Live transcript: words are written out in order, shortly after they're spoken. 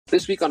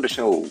This week on the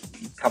show, we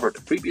covered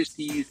the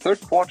FreeBSD third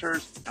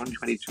quarter's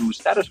 2022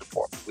 status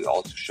report. We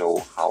also show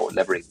how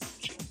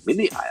leveraging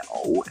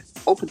Mini.io and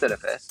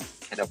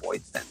OpenZFS can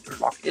avoid vendor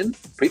lock-in.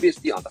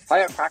 FreeBSD on the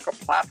Firecracker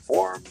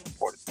platform,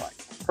 reported by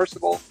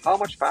Percival. How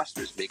much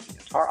faster is making a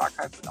tar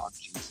archive without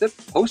gzip?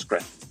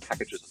 Postgres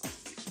packages on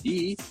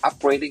FreeBSD.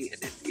 Upgrading an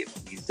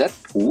NVMe Z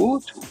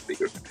pool to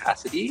bigger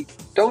capacity.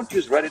 Don't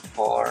use Reddit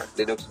for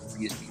Linux and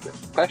BSD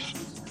with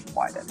questions,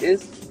 why that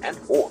is, and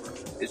more.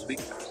 This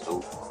week's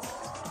episode.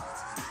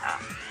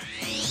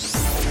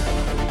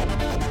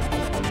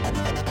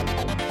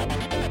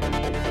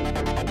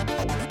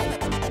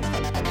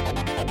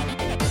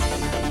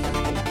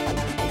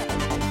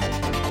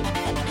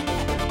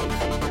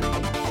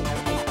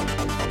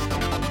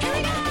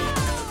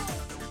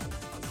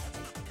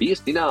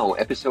 BSD Now,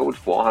 episode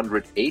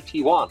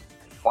 481,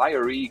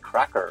 Fiery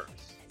Crackers,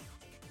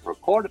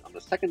 recorded on the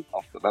 2nd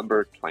of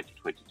November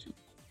 2022.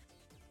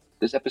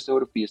 This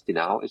episode of BSD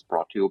Now is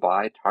brought to you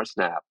by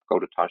Tarsnap. Go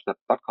to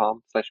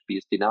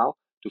tarsnap.com/BSDNow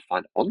to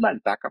find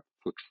online backup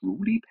for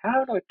truly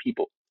paranoid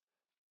people.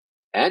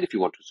 And if you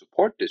want to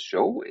support this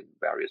show in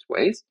various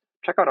ways,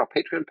 check out our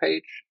Patreon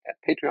page at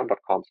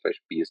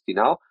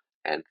patreon.com/BSDNow,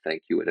 and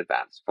thank you in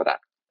advance for that.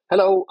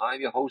 Hello,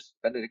 I'm your host,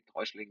 Benedikt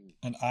Reuschling.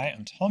 And I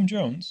am Tom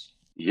Jones.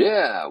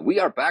 Yeah, we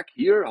are back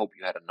here. Hope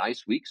you had a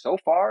nice week so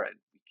far, and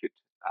we could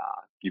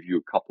give you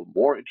a couple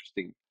more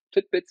interesting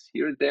tidbits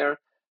here and there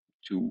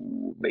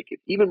to make it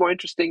even more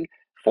interesting.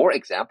 For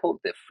example,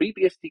 the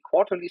FreeBSD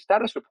quarterly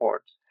status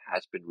report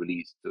has been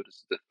released. So this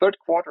is the third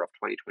quarter of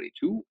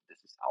 2022. This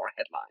is our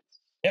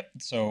headlines. Yep.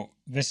 So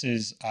this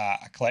is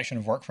a collection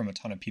of work from a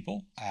ton of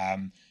people.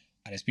 And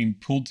it's been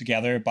pulled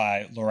together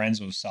by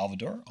Lorenzo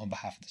Salvador on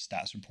behalf of the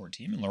status report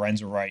team. And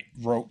Lorenzo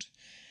wrote,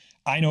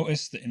 I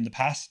noticed that in the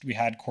past we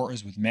had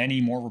quarters with many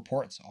more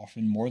reports,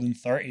 often more than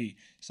 30,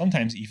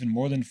 sometimes even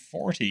more than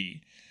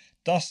 40.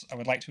 Thus, I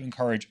would like to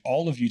encourage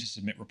all of you to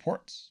submit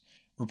reports.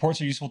 Reports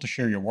are useful to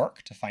share your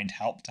work, to find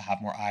help, to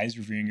have more eyes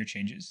reviewing your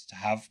changes, to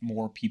have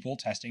more people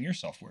testing your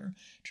software,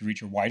 to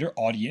reach a wider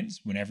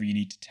audience whenever you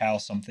need to tell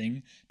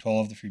something to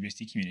all of the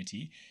FreeBSD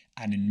community,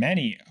 and in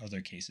many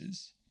other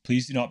cases.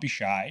 Please do not be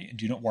shy, and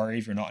do not worry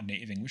if you're not a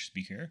native English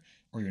speaker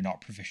or you're not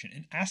proficient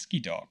in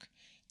ASCII doc.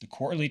 The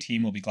quarterly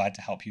team will be glad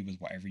to help you with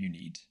whatever you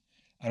need.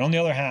 And on the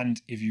other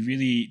hand, if you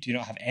really do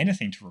not have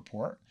anything to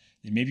report,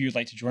 then maybe you'd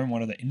like to join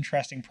one of the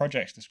interesting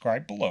projects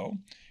described below,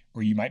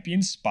 or you might be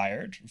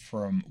inspired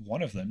from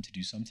one of them to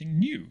do something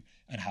new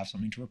and have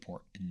something to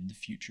report in the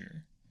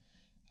future.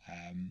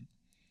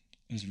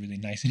 It was a really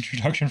nice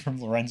introduction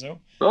from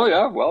Lorenzo. Oh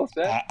yeah, well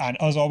said. And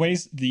as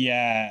always, the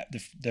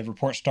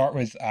reports start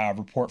with a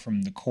report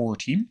from the core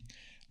team,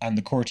 and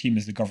the core team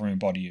is the governing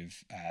body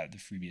of the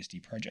FreeBSD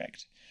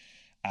project.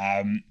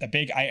 A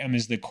big item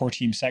is the core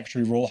team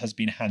secretary role has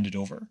been handed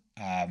over.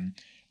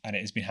 And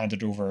it has been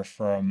handed over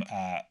from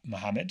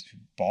Mohammed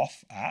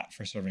Boff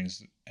for serving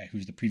as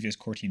who's the previous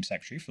core team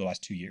secretary for the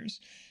last 2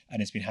 years,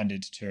 and it's been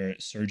handed to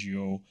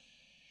Sergio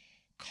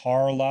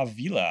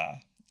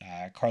Carlavilla,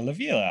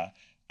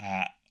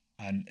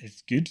 and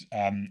it's good.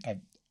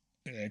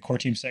 Core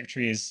team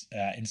secretary is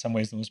in some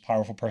ways the most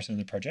powerful person in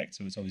the project,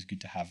 so it's always good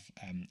to have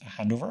a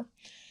handover.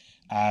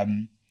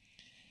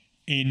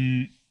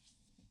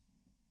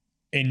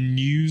 In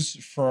news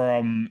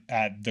from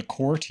the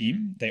core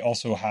team, they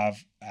also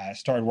have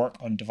started work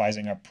on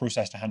devising a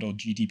process to handle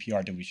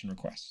GDPR deletion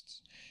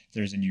requests.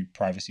 There's a new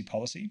privacy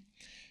policy.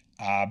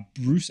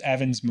 Bruce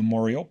Evans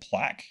Memorial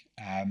Plaque.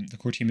 The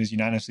core team has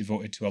unanimously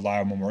voted to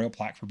allow a memorial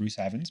plaque for Bruce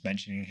Evans,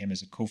 mentioning him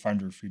as a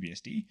co-founder of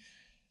FreeBSD.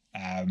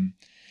 And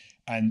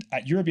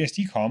at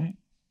EuroBSDCon,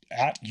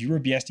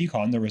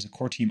 there was a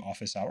core team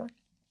office hour.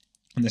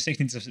 On the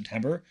 16th of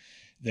September,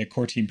 the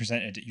core team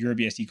presented at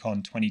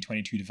EuroBSDCon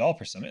 2022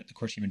 Developer Summit. The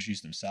core team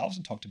introduced themselves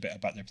and talked a bit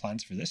about their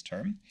plans for this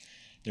term.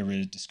 There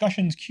were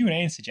discussions, Q&A,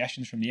 and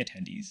suggestions from the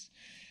attendees.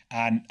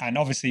 And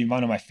obviously,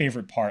 one of my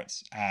favorite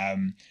parts,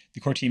 the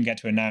core team get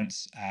to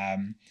announce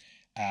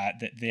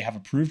that they have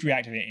approved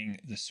reactivating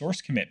the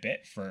source commit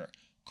bit for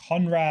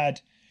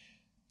Konrad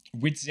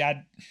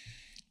Widziak,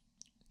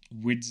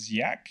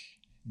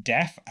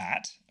 def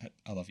at,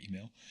 I love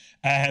email.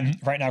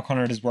 Right now,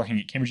 Konrad is working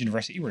at Cambridge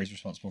University, where he's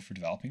responsible for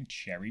developing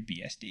Cherry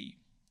BSD.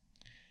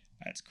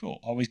 That's cool.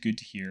 Always good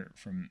to hear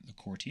from the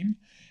core team.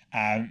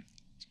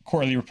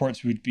 Quarterly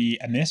reports would be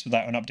amiss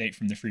without an update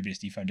from the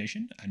FreeBSD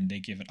Foundation, and they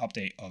give an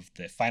update of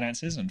the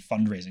finances and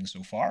fundraising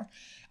so far.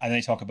 And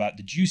they talk about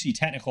the juicy,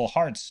 technical,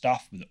 hard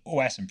stuff with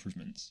OS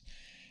improvements.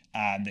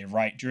 And they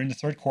write, during the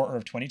third quarter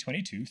of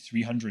 2022,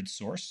 300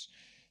 source,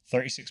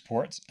 36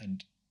 ports,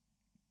 and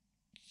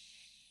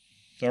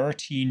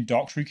 13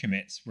 doctrine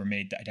commits were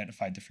made that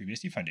identified the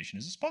FreeBSD Foundation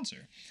as a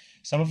sponsor.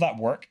 Some of that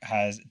work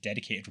has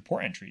dedicated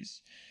report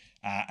entries.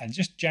 And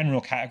just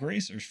general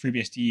categories, there's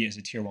FreeBSD as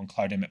a tier 1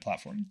 cloud emit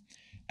platform,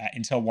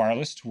 Intel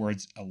Wireless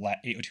towards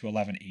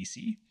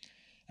 802.11ac,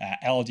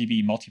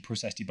 LLDB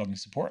multi-process debugging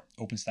support,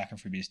 OpenStack and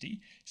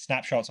FreeBSD,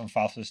 snapshots on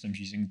file systems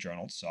using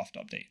journaled soft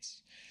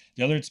updates.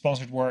 The other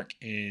sponsored work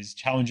is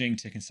challenging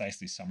to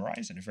concisely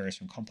summarize, and it varies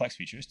from complex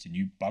features to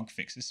new bug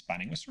fixes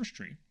spanning the source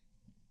tree.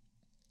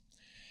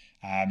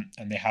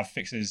 And they have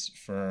fixes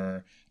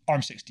for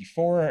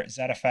ARM64,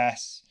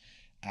 ZFS,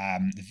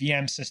 the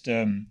VM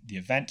system, the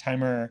event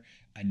timer,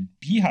 and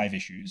Beehive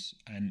issues,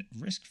 and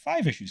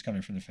RISC-V issues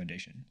coming from the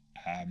foundation.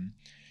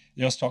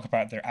 They also talk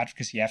about their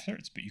advocacy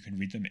efforts, but you can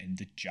read them in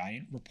the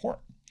giant report.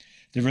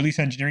 The release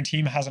engineering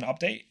team has an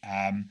update.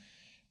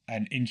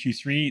 And in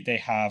Q3, they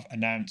have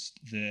announced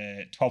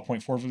the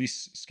 12.4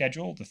 release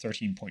schedule, the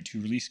 13.2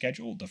 release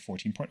schedule, the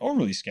 14.0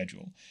 release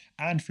schedule,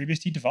 and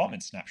FreeBSD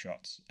development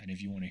snapshots. And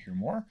if you want to hear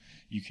more,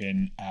 you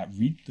can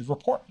read the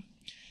report.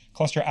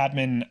 Cluster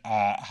admin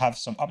have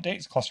some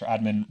updates. Cluster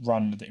admin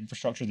run the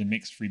infrastructure that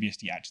makes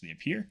FreeBSD actually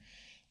appear,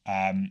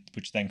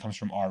 which then comes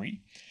from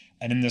RE.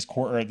 And in this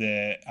quarter,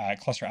 the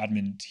cluster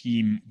admin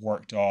team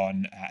worked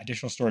on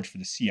additional storage for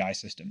the CI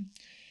system.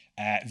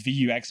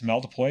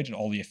 VUXML deployed in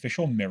all the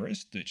official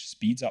mirrors, which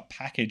speeds up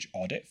package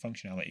audit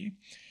functionality.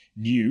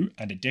 New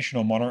and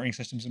additional monitoring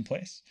systems in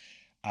place.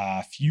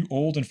 A few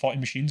old and faulty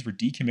machines were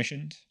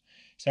decommissioned.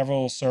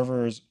 Several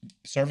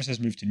services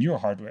moved to newer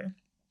hardware.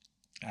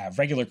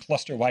 Regular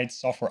cluster-wide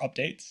software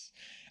updates.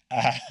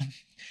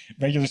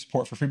 Regular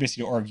support for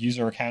FreeBSD.org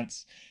user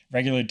accounts.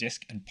 Regular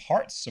disk and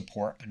parts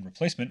support and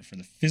replacement for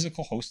the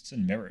physical hosts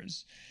and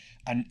mirrors.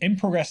 And in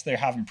progress, they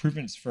have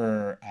improvements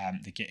for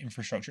the Git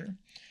infrastructure.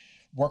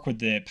 Work with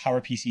the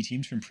PowerPC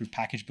team to improve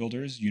package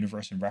builders,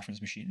 universe, and reference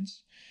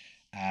machines.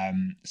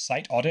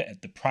 Site audit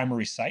at the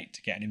primary site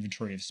to get an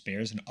inventory of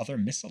spares and other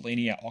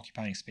miscellanea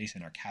occupying space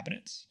in our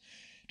cabinets.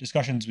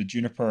 Discussions with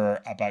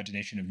Juniper about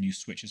donation of new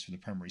switches for the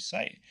primary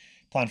site.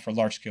 Plan for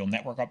large-scale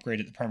network upgrade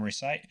at the primary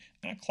site.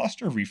 And a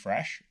cluster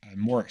refresh, a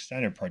more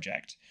extended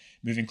project.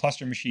 Moving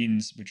cluster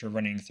machines, which are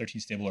running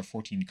 13 stable or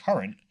 14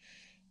 current.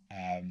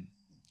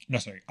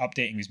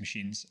 Updating these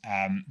machines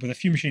with a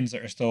few machines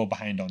that are still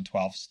behind on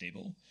 12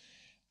 stable.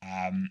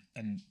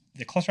 And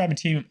the cluster admin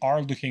team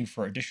are looking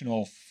for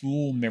additional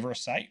full mirror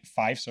site,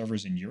 5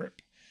 servers in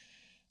Europe.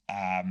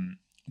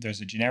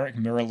 There's a generic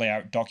mirror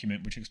layout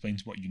document which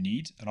explains what you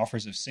need, and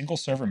offers of single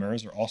server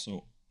mirrors are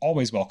also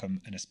always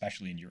welcome, and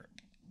especially in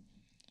Europe.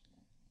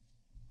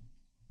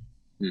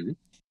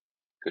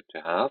 Good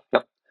to have.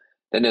 Yep.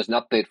 Then there's an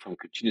update from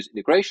continuous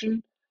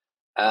integration.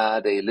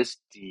 They list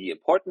the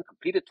important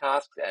completed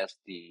tasks as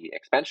the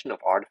expansion of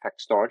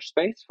artifact storage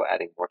space for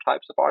adding more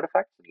types of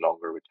artifacts and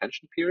longer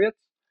retention periods.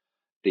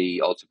 They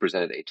also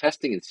presented a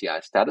testing and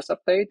CI status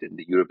update in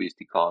the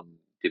EuroBSDCon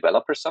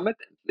Developer Summit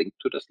and linked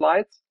to the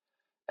slides,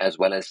 as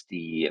well as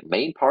the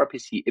main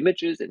PowerPC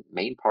images and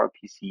main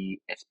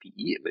PowerPC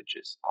SPE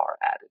images are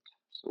added.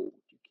 So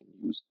you can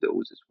use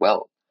those as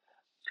well.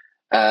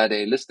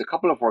 They list a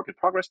couple of work in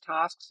progress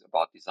tasks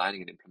about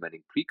designing and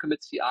implementing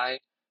pre-commit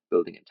CI,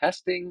 building and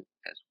testing,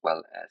 as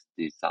well as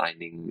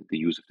designing the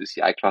use of the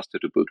CI cluster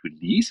to build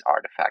release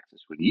artifacts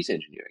as release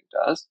engineering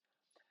does.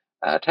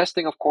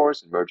 Testing, of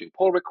course, and merging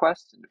pull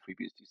requests in the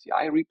FreeBSD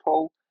CI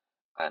repo,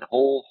 and a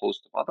whole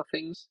host of other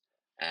things.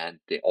 And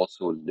they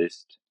also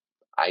list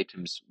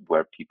items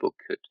where people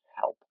could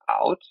help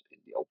out in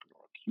the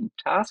OpenRQ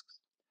tasks.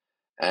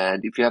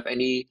 And if you have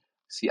any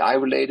CI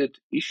related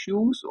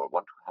issues or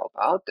want to help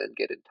out, then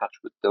get in touch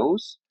with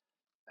those.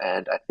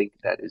 And I think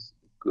that is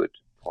good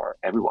for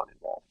everyone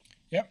involved.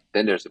 Yep.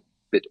 Then there's a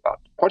bit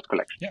about ports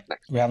collection. Yep.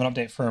 Next. We have an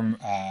update from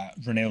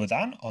René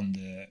Ledan on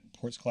the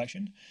ports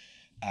collection.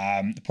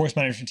 The ports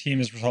management team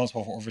is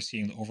responsible for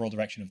overseeing the overall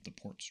direction of the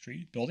ports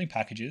tree, building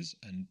packages,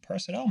 and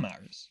personnel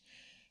matters.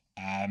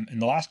 In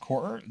the last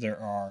quarter, there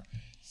are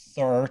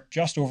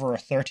just over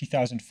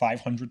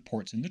 30,500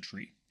 ports in the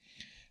tree.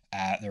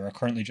 There are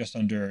currently just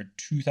under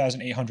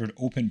 2,800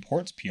 open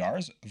ports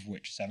PRs, of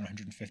which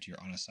 750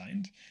 are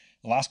unassigned.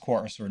 The last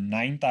quarter saw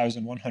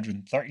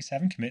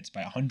 9,137 commits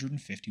by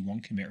 151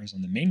 committers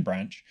on the main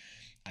branch,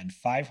 and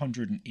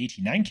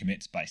 589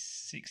 commits by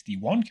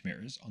 61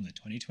 committers on the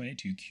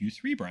 2022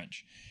 Q3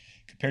 branch.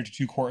 Compared to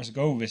 2 quarters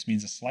ago, this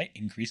means a slight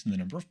increase in the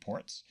number of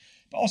ports,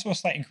 but also a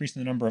slight increase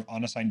in the number of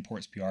unassigned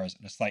ports PRs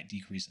and a slight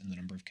decrease in the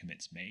number of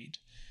commits made.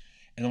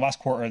 In the last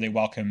quarter, they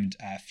welcomed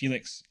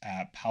Felix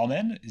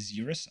Palmen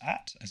Ziris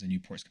as a new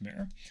ports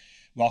committer,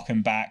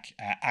 welcomed back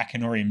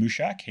Akinori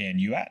Musha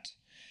KNU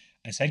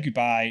and said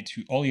goodbye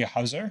to Olya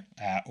Hauser,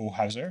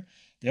 Ohauser.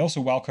 They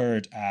also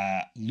welcomed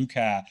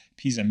Luca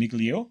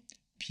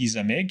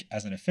Pizzamig,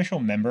 as an official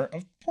member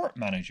of Port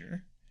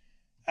Manager.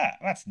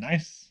 That's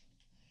nice.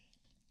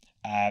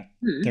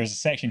 There's a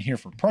section here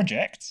for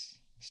projects,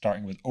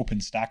 starting with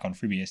OpenStack on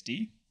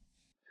FreeBSD.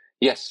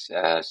 Yes,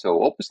 so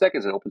OpenStack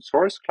is an open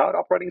source cloud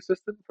operating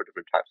system for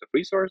different types of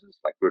resources,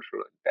 like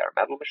virtual and bare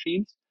metal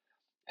machines.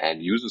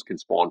 And users can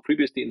spawn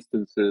FreeBSD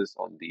instances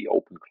on the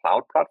Open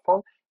Cloud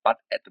platform. But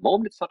at the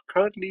moment, it's not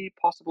currently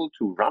possible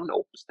to run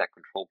OpenStack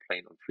control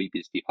plane on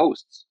FreeBSD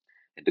hosts.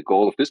 And the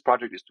goal of this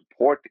project is to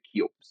port the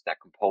key OpenStack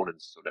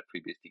components so that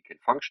FreeBSD can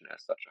function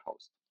as such a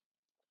host.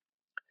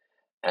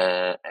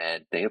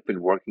 And they have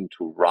been working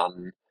to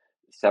run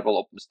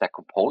several OpenStack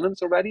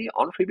components already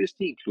on FreeBSD,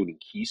 including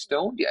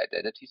Keystone, the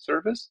identity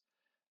service,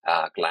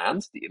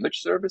 Glance, the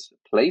image service,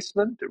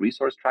 Placement, the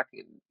resource tracking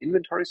and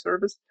inventory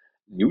service,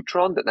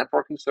 Neutron, the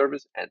networking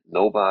service, and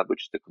Nova,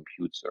 which is the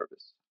compute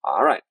service.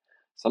 All right.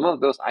 Some of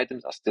those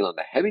items are still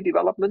under heavy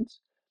development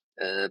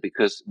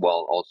because,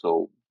 well,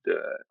 also the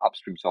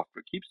upstream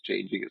software keeps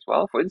changing as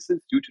well. For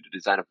instance, due to the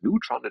design of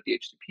Neutron, that the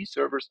HTTP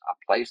servers are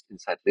placed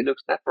inside Linux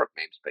network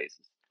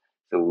namespaces.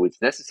 So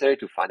it's necessary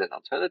to find an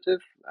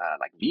alternative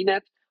like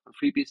VNet on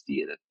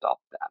FreeBSD and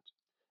adopt that.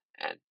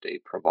 And they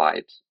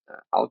provide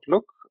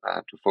Outlook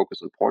to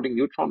focus on porting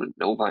Neutron and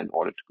Nova in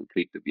order to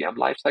complete the VM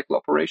lifecycle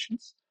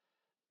operations.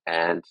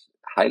 And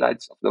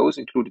highlights of those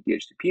included the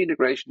HTTP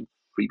integration,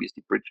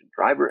 FreeBSD bridge and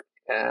driver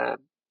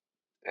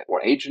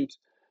or agent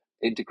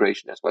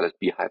integration, as well as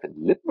bhyve and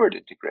libvirt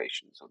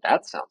integration. So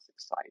that sounds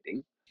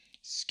exciting.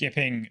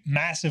 Skipping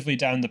massively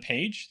down the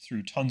page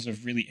through tons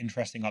of really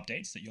interesting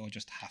updates that you'll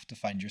just have to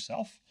find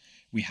yourself.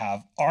 We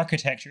have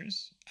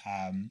architectures,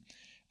 and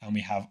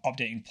we have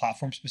updating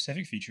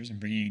platform-specific features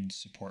and bringing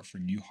support for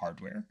new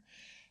hardware.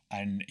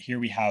 And here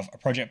we have a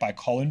project by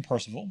Colin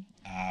Percival,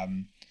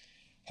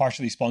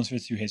 partially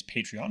sponsored through his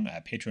Patreon,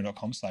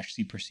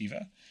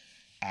 patreon.com/cperceiva.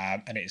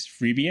 And it is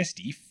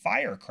FreeBSD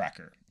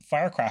Firecracker.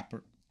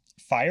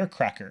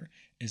 Firecracker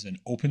is an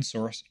open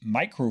source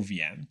micro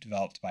VM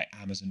developed by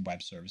Amazon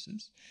Web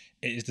Services.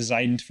 It is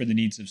designed for the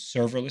needs of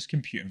serverless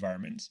compute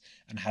environments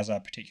and has a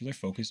particular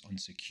focus on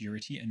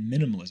security and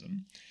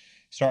minimalism.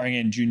 Starting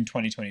in June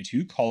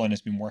 2022, Colin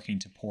has been working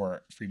to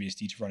port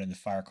FreeBSD to run in the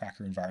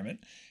Firecracker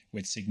environment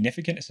with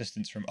significant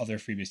assistance from other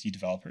FreeBSD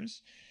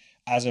developers.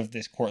 As of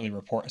this quarterly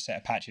report, a set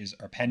of patches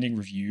are pending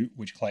review,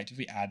 which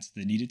collectively adds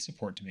the needed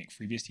support to make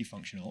FreeBSD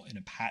functional in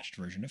a patched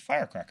version of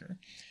Firecracker.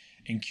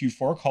 In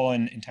Q4,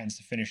 Colin intends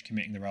to finish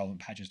committing the relevant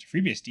patches to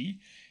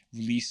FreeBSD,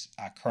 release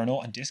kernel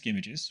and disk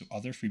images so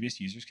other FreeBSD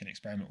users can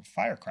experiment with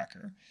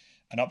Firecracker,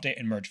 and update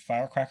and merge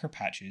Firecracker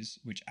patches,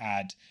 which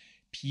add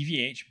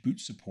PVH boot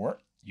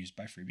support used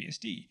by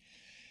FreeBSD.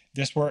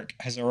 This work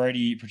has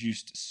already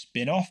produced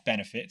spin-off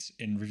benefits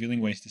in revealing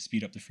ways to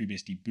speed up the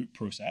FreeBSD boot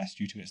process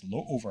due to its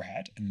low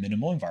overhead and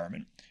minimal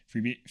environment.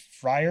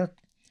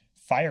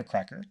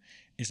 Firecracker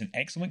is an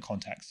excellent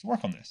context to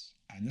work on this,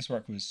 and this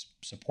work was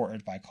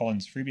supported by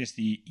Colin's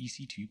FreeBSD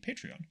EC2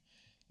 Patreon.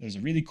 It was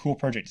a really cool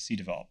project to see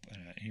develop,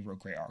 and he wrote a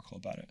great article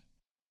about it.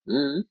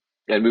 Mm-hmm.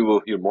 And we will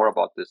hear more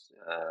about this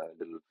a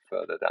little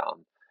further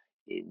down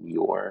in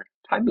your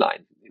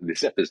timeline in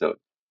this episode.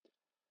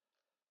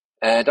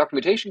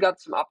 Documentation got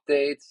some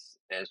updates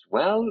as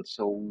well,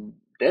 so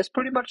there's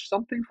pretty much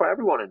something for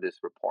everyone in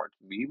this report.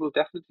 We will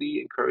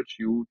definitely encourage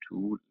you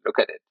to look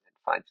at it and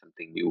find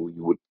something new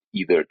you would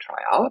either try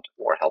out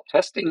or help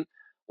testing,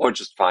 or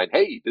just find,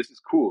 hey, this is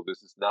cool,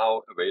 this is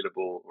now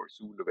available or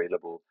soon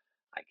available,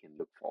 I can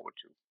look forward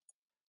to.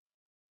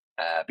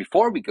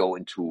 Before we go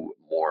into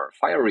more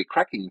fiery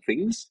cracking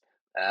things,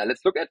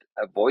 let's look at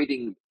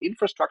avoiding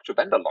infrastructure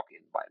vendor lock-in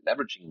by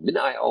leveraging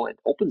MinIO and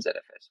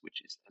OpenZFS,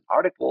 which is an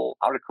article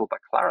by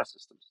Clara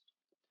Systems.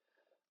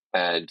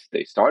 And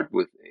they start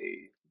with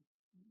a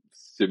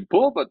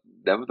simple but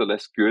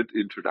nevertheless good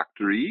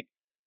introductory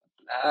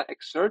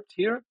excerpt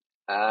here.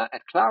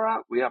 At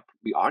Clara, we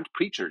aren't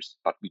preachers,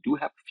 but we do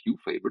have a few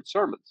favorite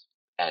sermons.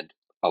 And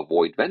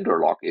avoid vendor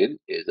lock-in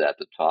is at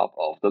the top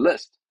of the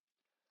list.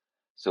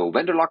 So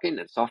vendor lock-in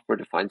and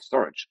software-defined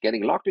storage.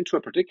 Getting locked into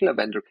a particular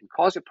vendor can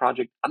cause your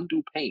project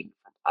undue pain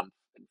from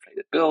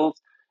inflated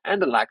bills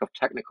and the lack of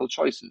technical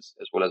choices,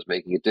 as well as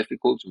making it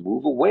difficult to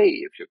move away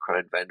if your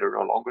current vendor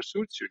no longer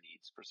suits your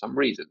needs for some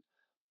reason.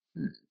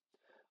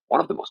 One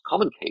of the most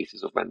common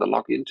cases of vendor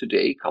lock-in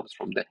today comes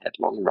from the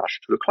headlong rush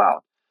to the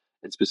cloud,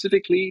 and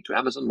specifically to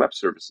Amazon Web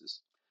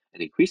Services.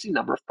 An increasing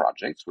number of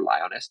projects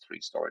rely on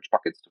S3 storage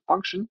buckets to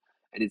function,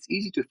 and it's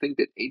easy to think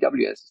that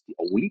AWS is the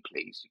only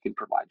place you can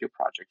provide your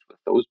project with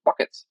those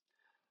buckets.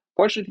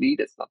 Fortunately,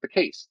 that's not the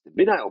case. The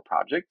MinIO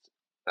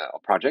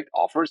project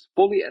offers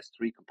fully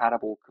S3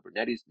 compatible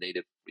Kubernetes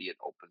native free and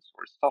open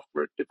source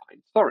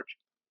software-defined storage.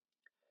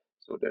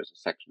 So there's a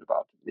section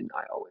about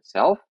MinIO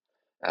itself,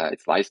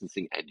 its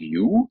licensing and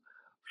you.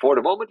 For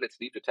the moment, let's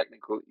leave the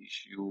technical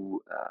issue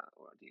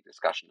or the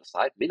discussion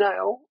aside.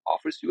 MinIO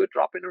offers you a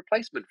drop-in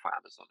replacement for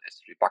Amazon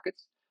S3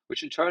 buckets,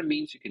 which in turn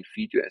means you can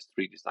feed your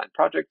S3 design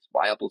projects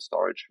viable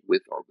storage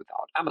with or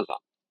without Amazon.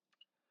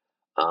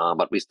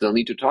 But we still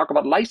need to talk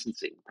about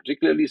licensing,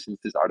 particularly since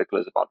this article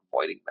is about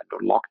avoiding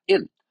vendor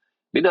lock-in.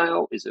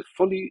 MinIO is a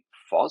fully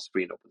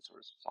FOSS-free and open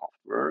source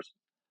software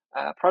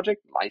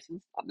project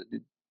licensed under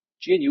the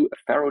GNU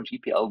Affero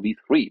GPL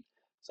v3.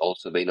 It's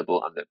also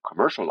available under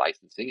commercial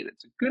licensing, and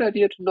it's a good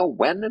idea to know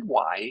when and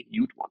why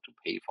you'd want to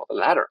pay for the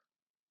latter.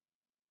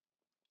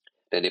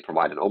 Then they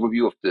provide an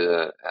overview of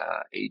the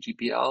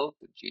AGPL,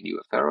 the GNU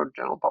Affero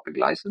General Public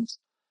License.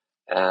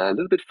 A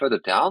little bit further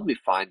down, we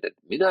find that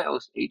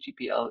MinIO's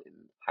AGPL in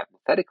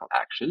hypothetical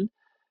action.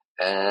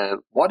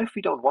 What if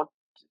we don't want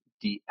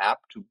the app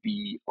to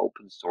be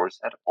open source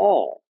at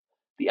all?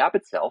 The app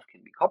itself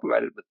can be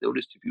copyrighted with no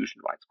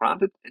distribution rights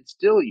granted and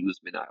still use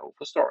MinIO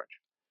for storage.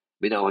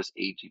 MinIO's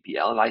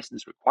AGPL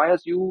license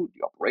requires you,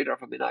 the operator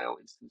of a MinIO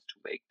instance, to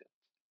make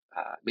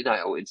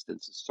MinIO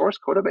instance's source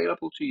code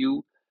available to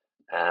you,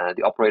 and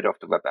the operator of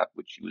the web app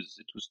which uses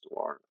it to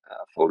store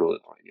photos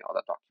or any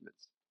other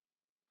documents.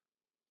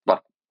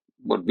 But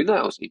what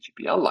MinIO's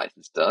HGPL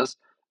license does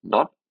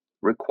not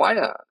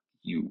require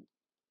you,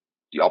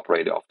 the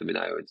operator of the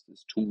MinIO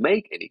instance, to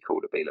make any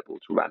code available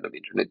to random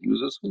internet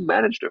users who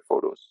manage their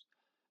photos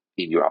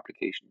in your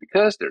application,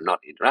 because they're not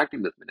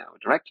interacting with MinIO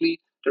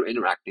directly, they're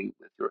interacting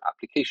with your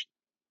application.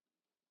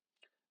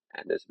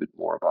 And there's a bit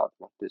more about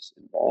what this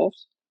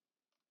involves.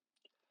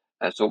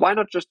 So why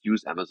not just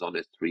use Amazon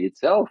S3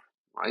 itself,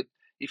 right?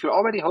 If you're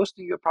already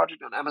hosting your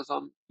project on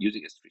Amazon,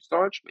 using S3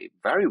 storage may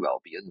very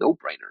well be a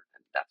no-brainer,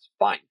 and that's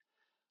fine.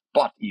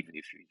 But even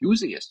if you're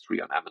using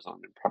S3 on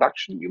Amazon in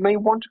production, you may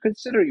want to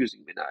consider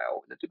using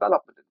MinIO in a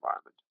development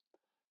environment.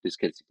 This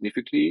can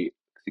significantly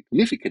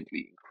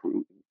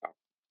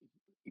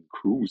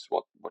increase,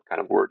 what kind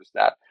of word is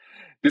that?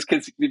 This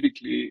can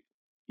significantly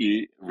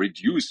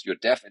reduce your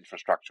dev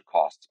infrastructure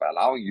costs by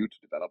allowing you to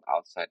develop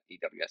outside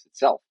AWS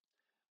itself,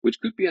 which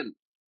could be a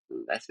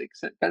less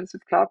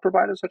expensive cloud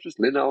provider such as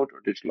Linode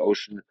or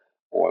DigitalOcean,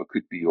 or it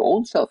could be your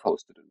own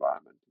self-hosted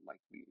environment. Like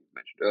we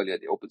mentioned earlier,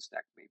 the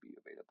OpenStack may be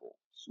available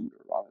sooner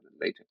rather than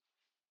later.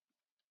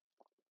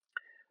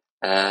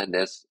 And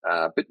there's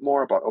a bit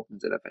more about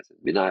OpenZFS and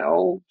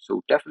MinIO,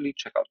 so definitely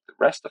check out the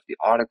rest of the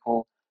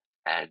article,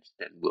 and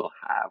then we'll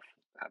have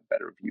a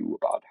better view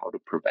about how to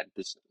prevent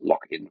this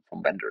lock-in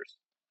from vendors.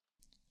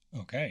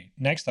 Okay,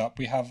 next up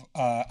we have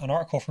an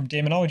article from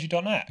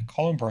Daemon.net,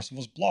 Colin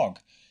Percival's blog,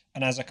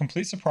 and as a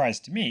complete surprise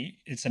to me,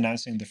 it's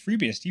announcing the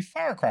FreeBSD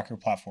Firecracker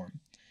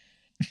platform.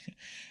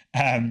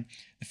 The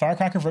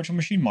Firecracker Virtual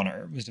Machine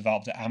Monitor was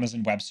developed at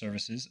Amazon Web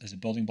Services as a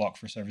building block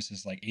for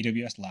services like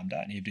AWS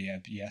Lambda and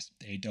AWS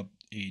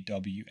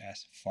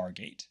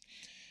Fargate.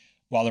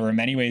 While there are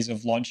many ways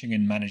of launching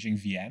and managing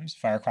VMs,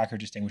 Firecracker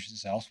distinguishes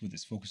itself with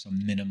its focus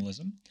on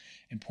minimalism,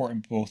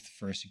 important both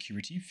for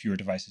security, fewer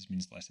devices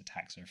means less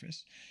attack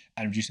surface,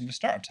 and reducing the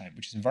startup time,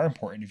 which is very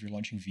important if you're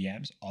launching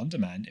VMs on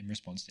demand in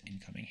response to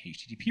incoming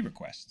HTTP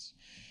requests.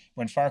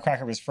 When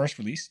Firecracker was first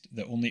released,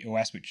 the only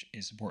OS which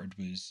it supported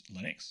was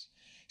Linux.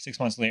 6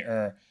 months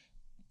later,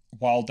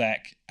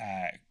 Waldek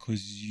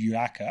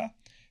Kozuiaka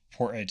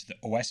ported the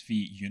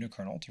OSV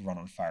unikernel to run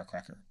on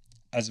Firecracker.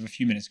 As of a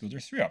few minutes ago, there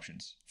are 3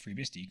 options.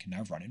 FreeBSD can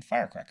now run in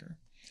Firecracker.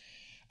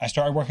 I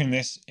started working on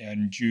this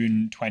on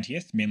June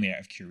 20th, mainly out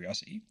of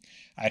curiosity.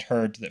 I'd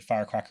heard that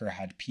Firecracker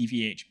had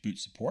PVH boot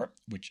support,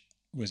 which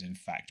was in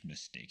fact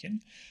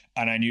mistaken,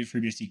 and I knew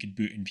FreeBSD could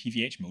boot in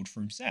PVH mode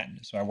from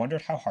Xen, so I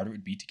wondered how hard it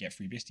would be to get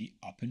FreeBSD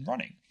up and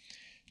running.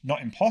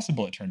 Not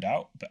impossible, it turned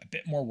out, but a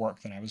bit more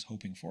work than I was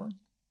hoping for.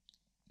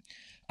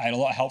 I had a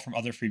lot of help from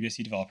other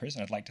FreeBSD developers,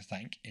 and I'd like to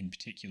thank, in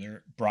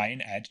particular,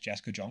 Brian, Ed,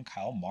 Jessica, John,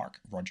 Kyle, Mark,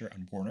 Roger,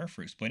 and Warner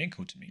for explaining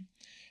code to me,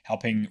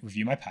 helping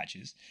review my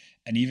patches,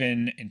 and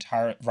even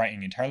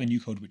writing entirely new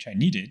code which I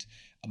needed.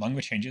 Among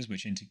the changes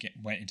which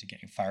went into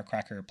getting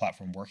Firecracker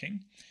platform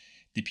working,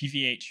 the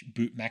PVH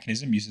boot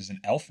mechanism uses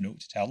an ELF note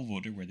to tell the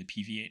loader where the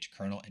PVH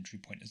kernel entry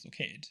point is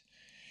located.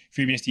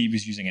 FreeBSD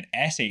was using an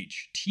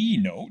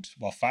SHT note,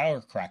 while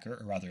Firecracker,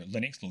 or rather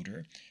Linux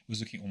loader, was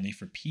looking only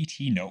for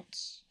PT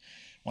notes.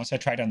 Once I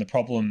tracked down the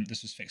problem,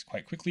 this was fixed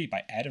quite quickly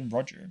by Ed and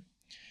Roger.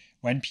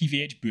 When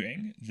PVH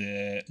booting,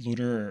 the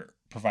loader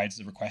provides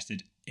the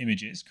requested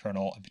images,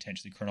 kernel, and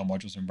potentially kernel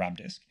modules and RAM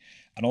disk,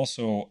 and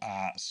also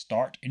a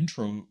start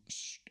into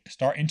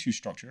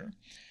structure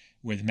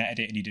with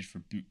metadata needed for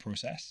boot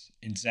process.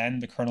 In Xen,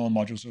 the kernel and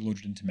modules are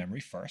loaded into memory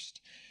first,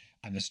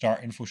 and the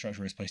start info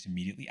structure is placed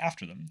immediately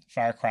after them.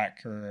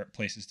 Firecracker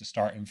places the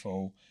start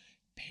info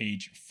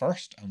page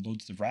first and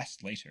loads the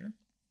rest later.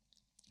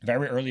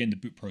 Very early in the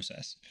boot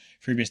process,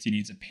 FreeBSD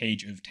needs a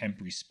page of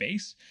temporary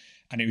space,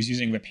 and it was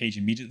using the page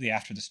immediately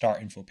after the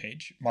start info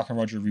page. Mark and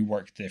Roger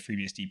reworked the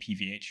FreeBSD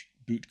PVH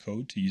boot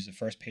code to use the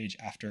first page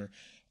after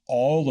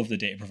all of the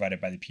data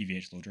provided by the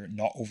PVH loader.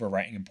 Not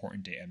overwriting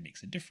important data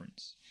makes a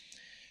difference.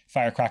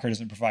 Firecracker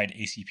doesn't provide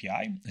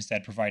ACPI,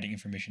 instead providing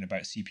information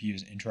about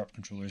CPUs and interrupt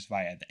controllers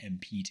via the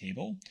MP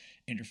table,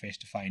 interface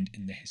defined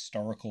in the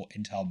historical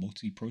Intel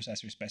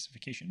multiprocessor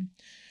specification.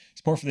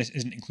 Support for this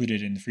isn't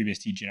included in the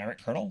FreeBSD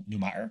generic kernel, no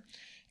matter.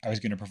 I was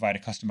going to provide a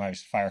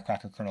customized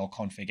Firecracker kernel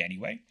config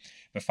anyway,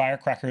 but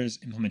Firecracker's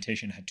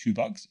implementation had 2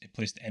 bugs. It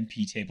placed the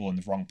MP table in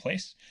the wrong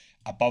place,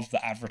 above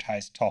the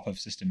advertised top of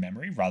system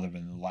memory rather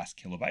than the last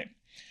kilobyte,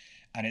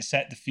 and it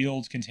set the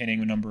field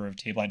containing a number of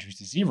table entries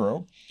to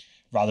 0,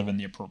 rather than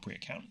the appropriate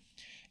count.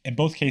 In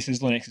both cases,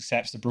 Linux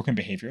accepts the broken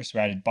behavior, so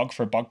I added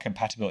bug-for-bug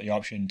compatibility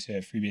option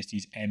to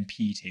FreeBSD's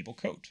MP table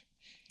code.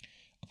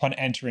 Upon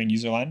entering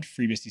userland,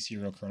 FreeBSD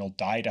serial kernel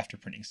died after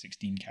printing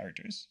 16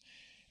 characters.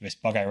 This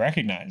bug I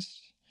recognized,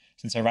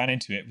 since I ran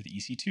into it with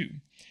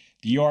EC2.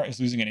 The UART is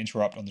losing an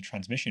interrupt on the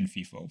transmission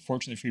FIFO.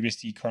 Fortunately,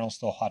 FreeBSD kernel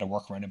still had a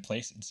workaround in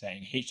place, and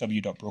setting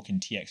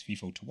hw.broken_tx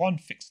FIFO to 1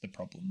 fixed the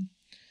problem.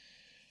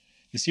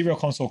 The serial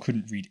console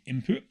couldn't read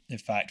input. In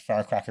fact,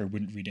 Firecracker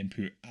wouldn't read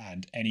input,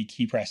 and any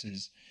key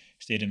presses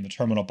stayed in the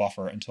terminal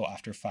buffer until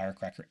after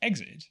Firecracker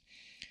exited.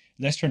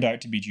 This turned out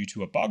to be due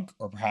to a bug,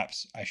 or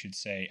perhaps I should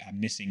say a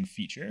missing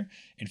feature,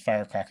 in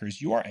Firecracker's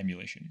UART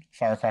emulation.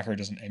 Firecracker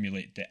doesn't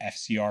emulate the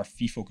FCR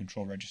FIFO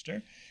control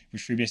register,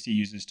 which FreeBSD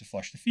uses to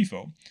flush the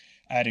FIFO.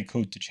 I added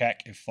code to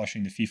check if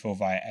flushing the FIFO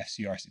via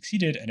FCR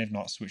succeeded, and if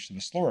not, switched to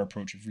the slower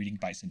approach of reading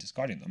bytes and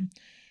discarding them.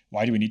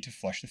 Why do we need to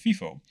flush the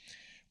FIFO?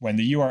 When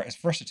the UART is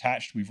first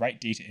attached, we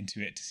write data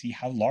into it to see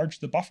how large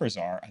the buffers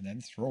are and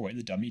then throw away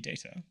the dummy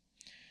data.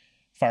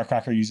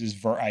 Firecracker uses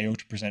VirtIO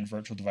to present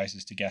virtual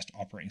devices to guest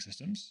operating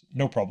systems.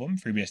 No problem,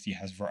 FreeBSD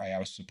has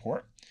VirtIO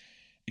support,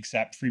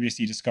 except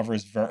FreeBSD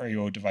discovers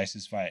VirtIO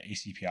devices via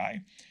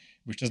ACPI,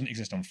 which doesn't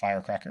exist on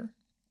Firecracker.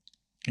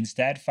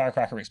 Instead,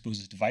 Firecracker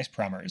exposes device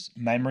parameters,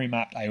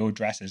 memory-mapped IO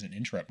addresses, and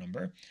interrupt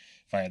number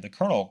via the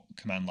kernel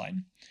command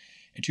line.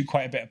 It took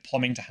quite a bit of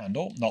plumbing to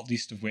handle, not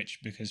least of which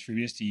because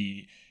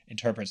FreeBSD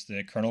interprets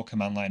the kernel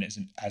command line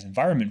as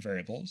environment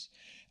variables,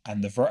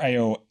 and the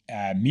VirtIO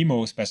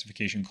MIMO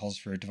specification calls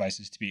for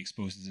devices to be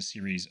exposed as a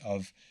series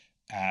of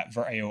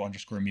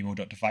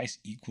VirtIO_MIMO.device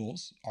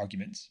equals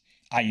arguments,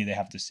 i.e. they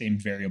have the same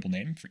variable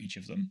name for each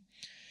of them.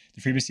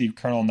 The FreeBSD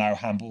kernel now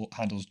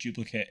handles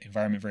duplicate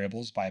environment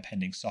variables by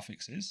appending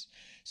suffixes,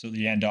 so that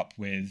you end up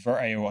with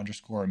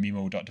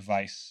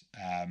VirtIO_MIMO.device,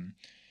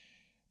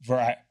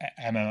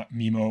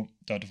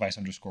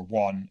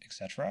 VirtMIMO.device_1,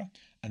 etc.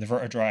 And the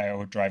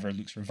VirtIO driver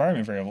looks for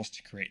environment variables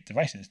to create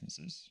device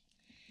instances.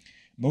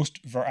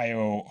 Most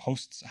VirtIO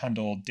hosts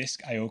handle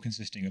disk I/O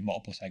consisting of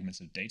multiple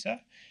segments of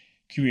data.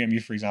 QEMU,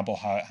 for example,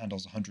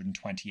 handles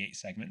 128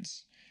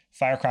 segments.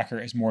 Firecracker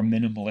is more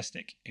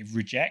minimalistic. It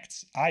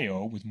rejects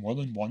I/O with more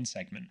than one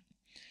segment.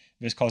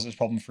 This causes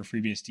problems for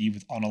FreeBSD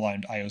with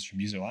unaligned IOs from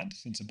userland,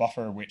 since a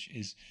buffer which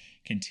is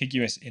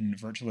contiguous in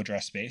virtual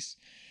address space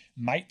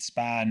might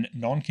span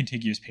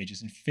non-contiguous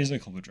pages in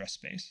physical address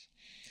space.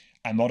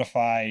 I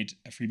modified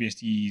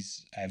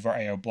FreeBSD's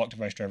VirtIO block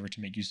device driver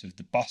to make use of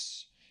the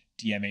bus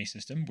DMA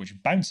system,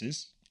 which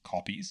bounces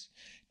copies.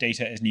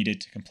 Data is needed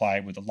to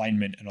comply with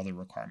alignment and other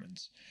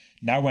requirements.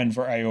 Now when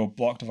VirtIO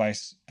block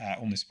device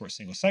only supports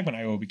single segment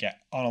IO, we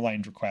get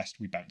unaligned request,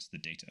 we bounce the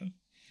data.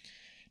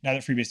 Now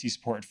that FreeBSD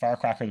supported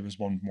Firecracker, there was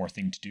one more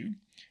thing to do: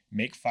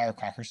 make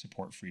Firecracker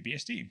support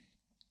FreeBSD.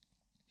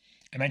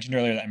 I mentioned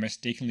earlier that I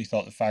mistakenly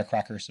thought that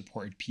Firecracker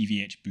supported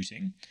PVH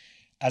booting.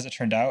 As it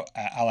turned out,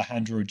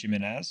 Alejandro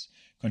Jimenez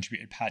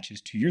contributed patches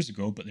 2 years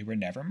ago, but they were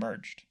never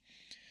merged.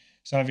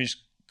 Some of his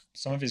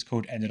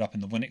code ended up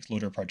in the Linux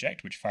Loader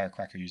project, which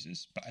Firecracker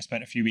uses, but I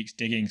spent a few weeks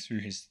digging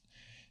through his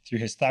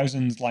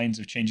thousands lines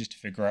of changes to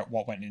figure out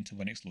what went into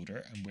Linux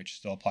Loader and which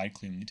still applied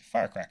cleanly to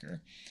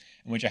Firecracker,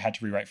 and which I had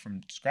to rewrite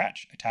from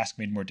scratch, a task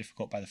made more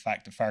difficult by the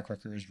fact that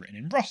Firecracker is written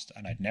in Rust,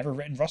 and I'd never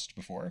written Rust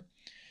before.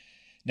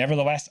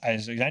 Nevertheless, I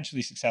was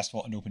eventually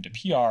successful and opened a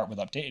PR with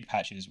updated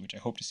patches, which I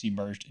hope to see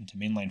merged into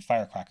mainline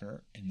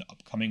Firecracker in the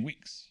upcoming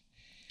weeks.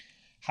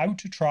 How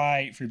to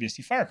try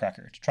FreeBSD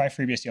Firecracker? To try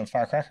FreeBSD on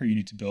Firecracker, you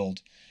need to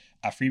build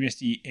a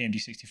FreeBSD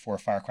AMD64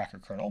 Firecracker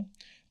kernel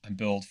and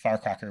build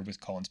Firecracker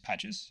with Colin's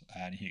patches,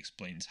 and he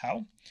explains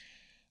how.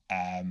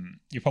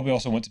 You probably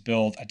also want to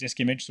build a disk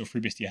image so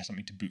FreeBSD has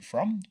something to boot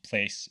from.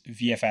 Place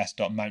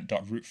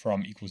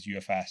vfs.mount.root_from equals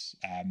UFS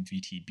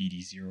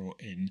vtbd0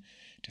 in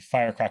to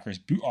Firecracker's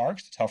boot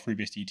args to tell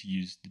FreeBSD to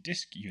use the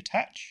disk you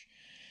attach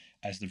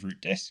as the root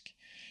disk.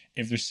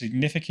 If there's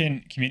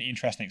significant community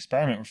interest and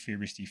experiment with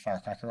FreeBSD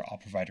Firecracker, I'll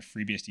provide a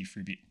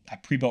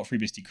pre-built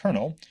FreeBSD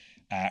kernel,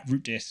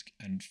 root disk,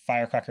 and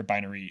Firecracker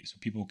binary so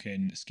people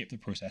can skip the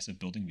process of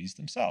building these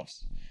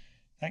themselves.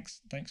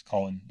 Thanks,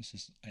 Colin. This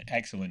is an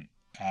excellent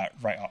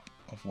write-up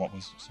of what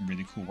was some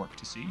really cool work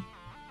to see.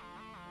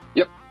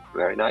 Yep,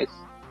 very nice.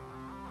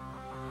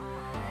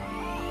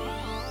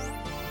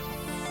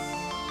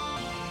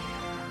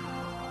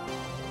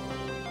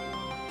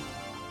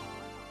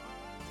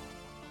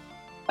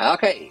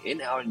 Okay,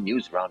 in our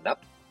news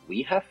roundup,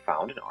 we have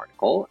found an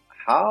article,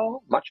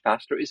 How Much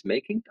Faster is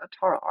Making a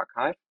TAR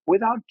Archive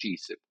Without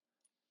gzip?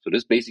 So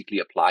this basically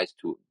applies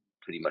to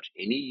pretty much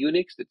any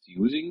Unix that's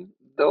using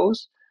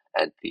those.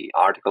 And the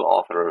article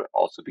author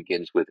also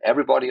begins with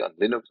everybody on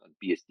Linux on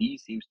BSD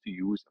seems to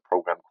use a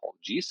program called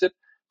gzip,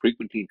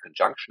 frequently in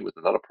conjunction with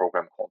another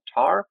program called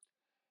tar.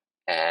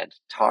 And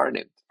tar,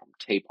 named from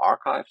tape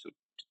archive, so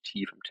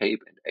T from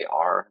tape and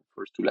AR,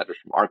 first two letters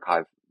from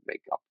archive,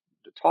 make up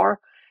the tar,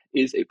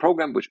 is a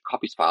program which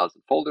copies files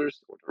and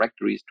folders or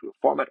directories to a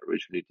format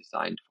originally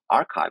designed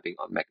for archiving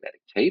on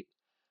magnetic tape.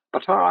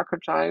 But tar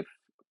archive,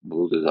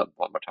 we'll do that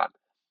one more time.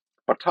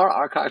 But tar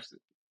archives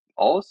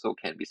also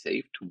can be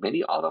saved to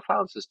many other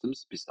file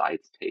systems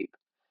besides tape.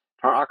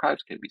 Tar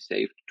archives can be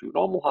saved to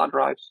normal hard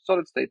drives,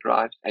 solid-state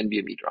drives,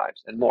 NVMe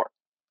drives, and more.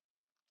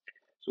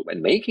 So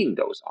when making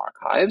those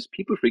archives,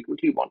 people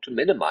frequently want to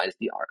minimize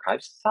the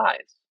archive's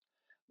size.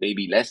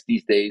 Maybe less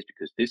these days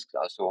because disks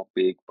are so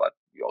big, but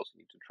you also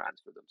need to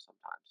transfer them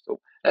sometimes.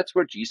 So that's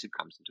where gzip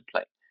comes into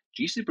play.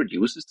 Gzip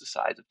reduces the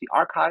size of the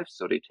archives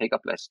so they take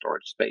up less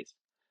storage space.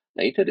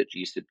 Later, the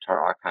gzip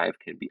tar archive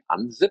can be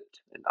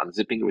unzipped, and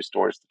unzipping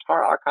restores the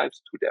tar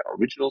archives to their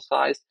original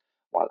size,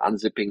 while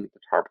unzipping the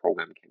tar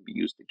program can be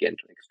used again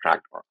to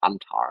extract or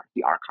untar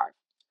the archive.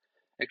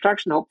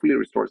 Extraction hopefully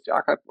restores the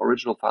archive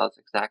original files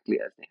exactly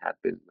as they had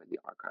been when the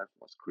archive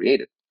was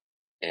created.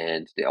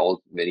 And they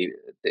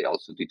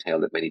also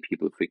detail that many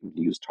people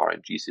frequently use tar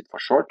and gzip for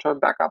short-term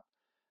backup.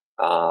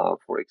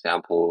 For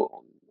example,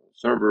 on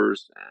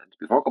servers, and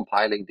before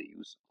compiling, they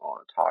use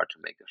tar to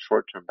make a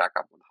short-term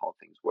backup on how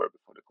things were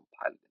before the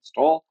compile and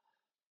install.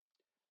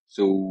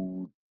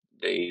 So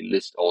they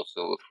list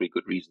also 3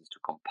 good reasons to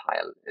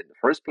compile in the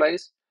first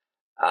place,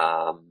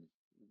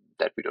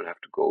 that we don't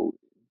have to go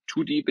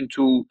too deep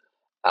into.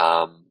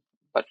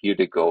 But here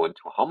they go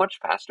into how much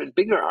faster and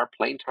bigger are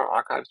plain tar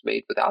archives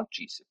made without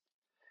gzip.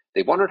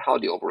 They wondered how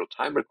the overall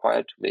time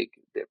required to make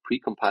their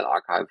pre-compiled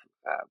archive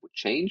would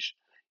change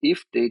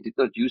if they did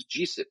not use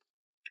gzip.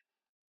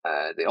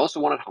 They also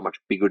wondered how much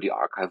bigger the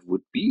archive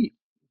would be.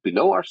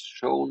 Below are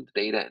shown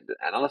the data and the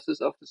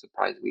analysis of the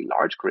surprisingly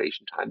large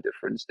creation time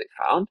difference they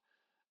found.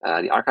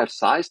 The archive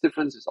size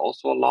difference is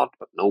also a lot,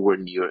 but nowhere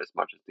near as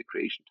much as the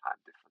creation time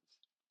difference.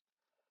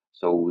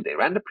 So they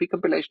ran the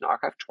pre-compilation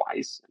archive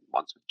twice,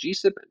 once with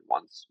gzip and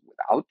once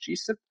without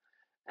gzip,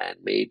 and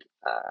made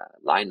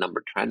line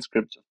number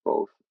transcripts of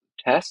both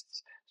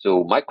tests.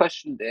 So my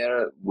question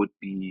there would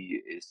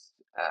be, is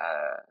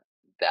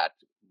that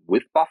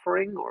with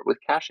buffering or with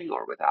caching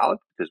or without?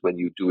 Because when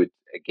you do it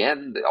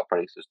again, the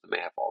operating system may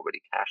have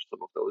already cached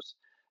some of those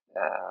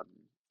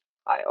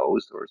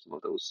IOs or some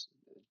of those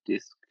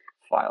disk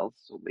files.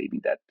 So maybe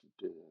that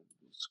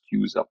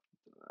screws up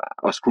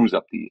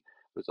the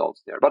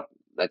results there. But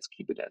let's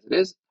keep it as it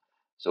is.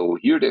 So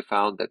here they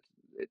found that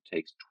it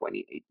takes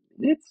 28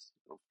 minutes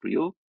of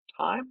real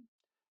time,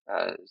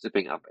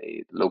 zipping up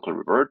a local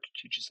revert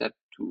gzip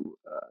to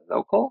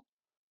local.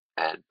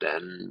 And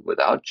then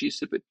without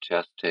gzip, it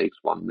just takes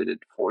 1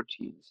 minute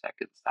 14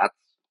 seconds. That's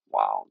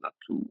wow, not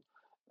too.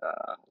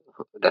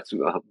 That's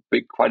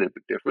quite a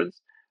big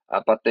difference.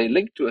 But they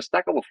link to a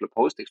Stack Overflow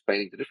post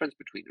explaining the difference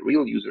between the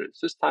real user and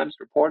sys times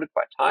reported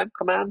by time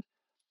command.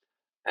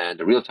 And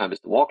the real time is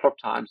the wall clock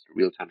times. The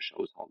real time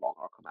shows how long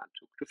our command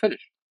took to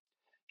finish.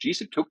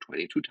 gzip took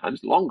 22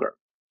 times longer.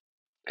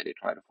 And they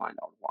try to find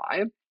out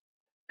why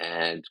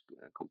and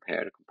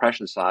compare the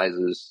compression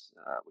sizes,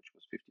 which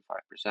was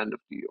 55% of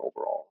the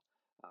overall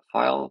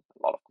file,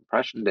 a lot of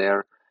compression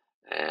there.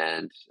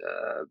 And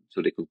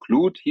so they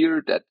conclude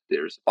here that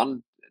there's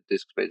one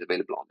disk space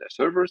available on their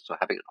servers. So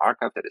having an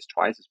archive that is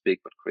twice as big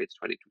but creates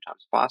 22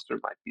 times faster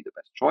might be the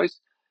best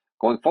choice.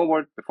 Going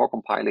forward, before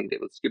compiling, they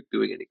will skip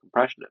doing any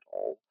compression at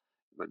all.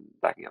 When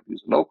backing up,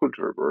 use local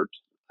to revert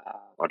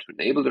or to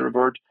enable the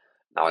revert.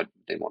 Now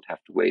they won't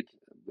have to wait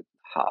with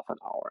half an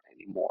hour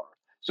anymore.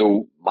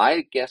 So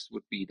my guess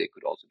would be they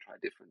could also try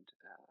different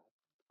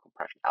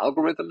compression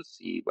algorithms,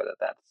 see whether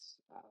that's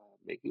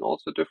making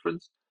also a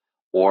difference.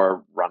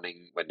 Or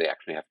running, when they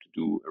actually have to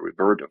do a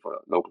revert of a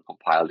local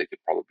compile, they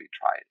could probably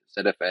try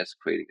ZFS,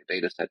 creating a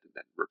data set and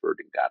then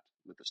reverting that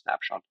with a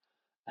snapshot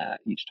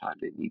each time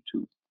they need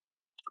to.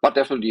 But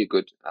definitely a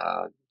good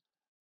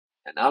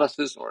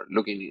analysis or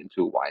looking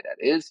into why that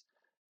is,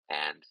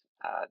 and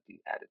the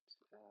added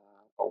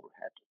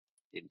overhead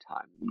in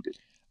time needed.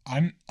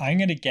 I'm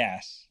going to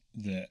guess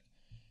that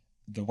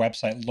the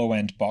website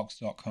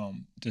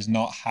lowendbox.com does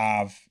not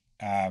have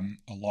a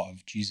lot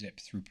of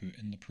gzip throughput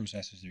in the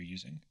processors they're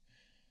using.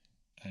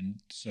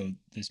 And so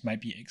this might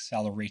be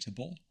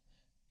acceleratable.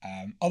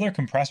 Other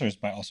compressors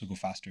might also go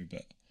faster,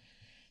 but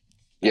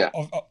yeah,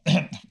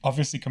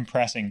 obviously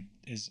compressing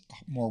is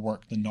more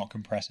work than not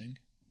compressing.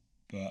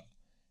 But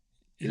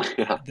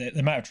the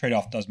amount of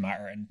trade-off does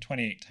matter, and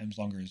 28 times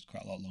longer is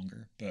quite a lot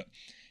longer. But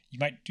you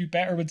might do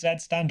better with Z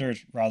standard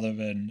rather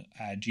than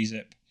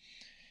gzip.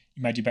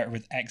 You might do better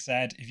with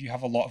XZ. If you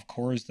have a lot of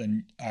cores,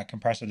 then a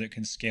compressor that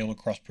can scale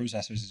across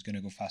processors is going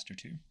to go faster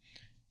too.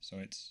 So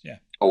it's, yeah.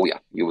 Oh, yeah.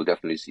 You will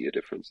definitely see a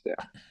difference there.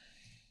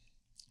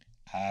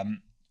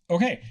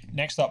 Okay.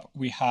 Next up,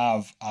 we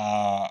have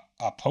a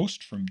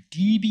post from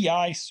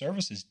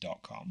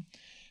dbiservices.com.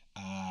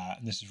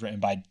 And this is written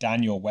by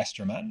Daniel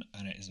Westerman,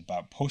 and it is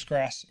about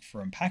Postgres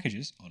from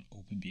packages on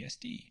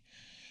OpenBSD.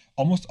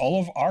 Almost all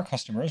of our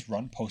customers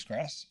run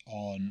Postgres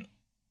on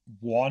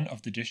one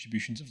of the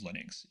distributions of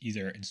Linux,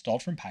 either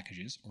installed from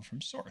packages or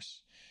from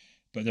source.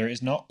 But there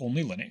is not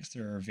only Linux,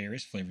 there are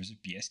various flavors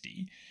of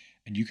BSD,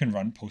 and you can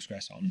run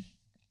Postgres on.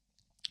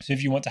 So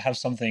if you want to have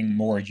something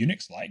more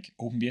Unix-like,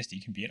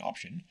 OpenBSD can be an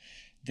option.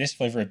 This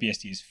flavor of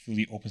BSD is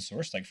fully open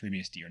source, like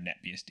FreeBSD or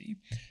NetBSD,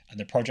 and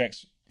the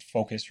project's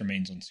focus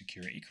remains on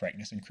security,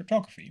 correctness, and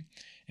cryptography.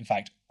 In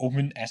fact,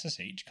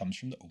 OpenSSH comes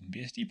from the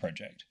OpenBSD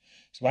project,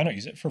 so why not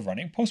use it for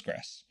running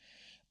Postgres?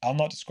 I'll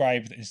not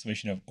describe the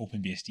installation of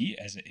OpenBSD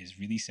as it is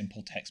really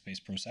simple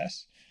text-based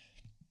process.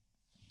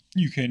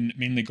 You can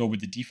mainly go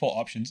with the default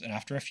options, and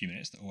after a few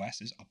minutes, the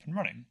OS is up and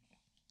running.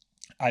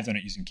 I've done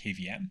it using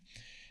KVM.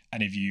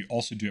 And if you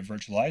also do it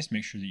virtualized,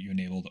 make sure that you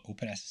enable the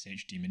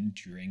OpenSSH daemon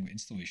during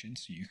installation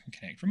so you can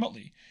connect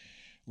remotely.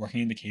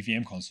 Working in the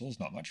KVM console is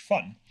not much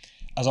fun.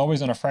 As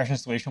always, on a fresh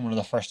installation, one of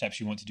the first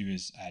steps you want to do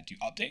is do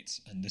updates,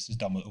 and this is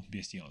done with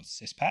OpenBSD on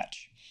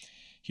syspatch.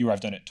 Here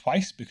I've done it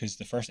twice because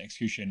the first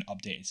execution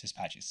updated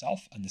syspatch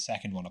itself, and the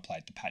second one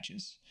applied the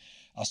patches.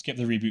 I'll skip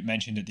the reboot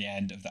mentioned at the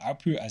end of the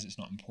output as it's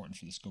not important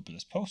for the scope of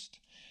this post.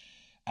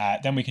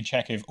 Then we can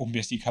check if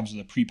OpenBSD comes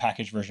with a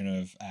pre-packaged version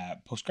of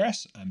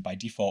Postgres, and by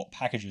default,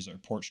 packages or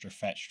ports are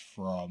fetched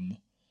from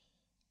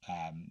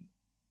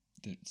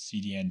the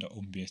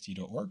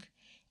cdn.openbsd.org.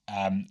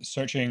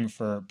 Searching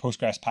for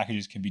Postgres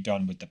packages can be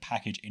done with the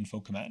package info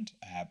command,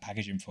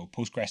 package info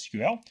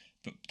PostgreSQL,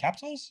 but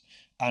capitals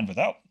and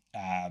without.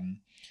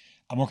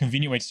 A more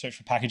convenient way to search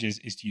for packages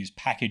is to use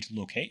package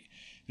locate.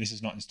 This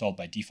is not installed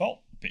by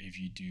default, but if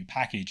you do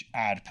package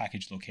add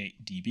package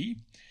locate db,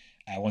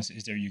 once it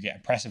is there, you get an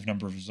impressive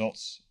number of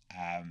results,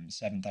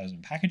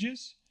 7,000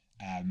 packages,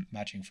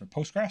 matching for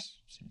Postgres.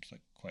 Seems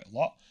like quite a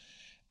lot.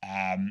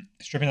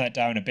 Stripping that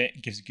down a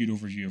bit gives a good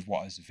overview of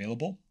what is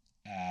available.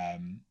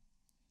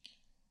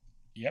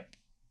 Yep.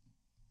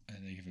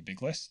 And they give a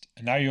big list.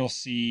 And now you'll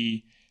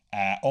see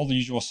all the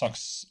usual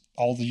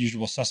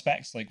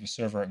suspects like the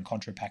server and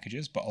contra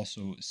packages, but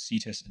also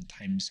Cetus and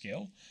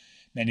Timescale.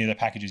 Many other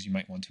packages you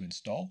might want to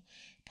install.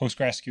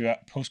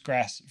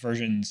 Postgres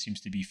version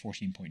seems to be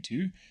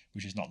 14.2,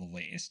 which is not the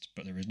latest,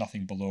 but there is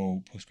nothing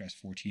below Postgres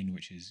 14,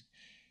 which is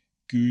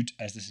good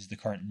as this is the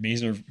current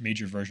major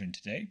version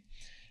today.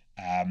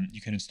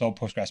 You can install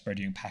Postgres by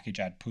doing package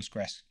add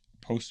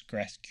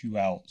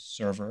PostgreSQL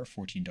server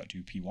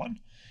 14.2 p1.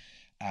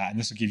 And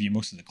this will give you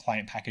most of the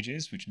client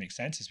packages, which makes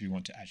sense as we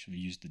want to actually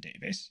use the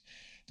database.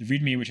 The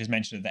README, which is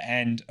mentioned at the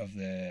end of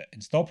the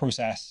install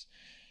process,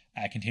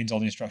 contains all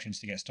the instructions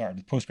to get started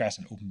with Postgres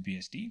and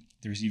OpenBSD.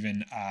 There's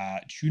even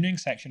a tuning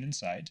section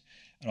inside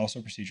and also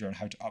a procedure on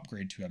how to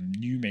upgrade to a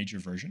new major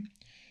version.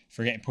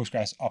 For getting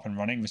Postgres up and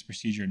running, this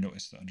procedure,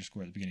 notice the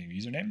underscore at the beginning of the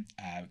username,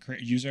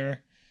 create a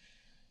user,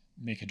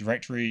 make a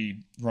directory,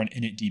 run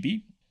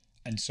initdb.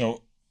 And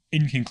so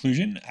in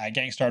conclusion,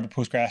 getting started with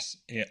Postgres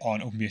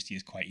on OpenBSD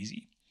is quite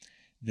easy.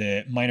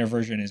 The minor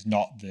version is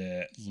not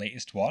the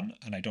latest one,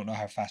 and I don't know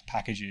how fast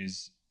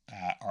packages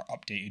are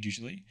updated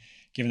usually.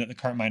 Given that the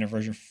current minor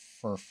version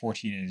for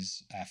 14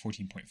 is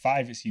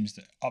 14.5, it seems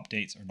that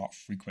updates are not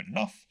frequent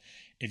enough.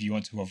 If you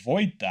want to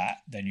avoid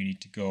that, then you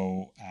need to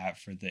go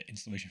for the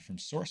installation from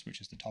source,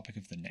 which is the topic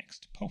of the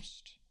next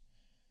post.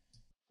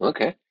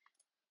 Okay.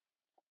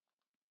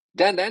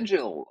 Dan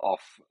D'Angelo of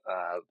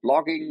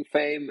blogging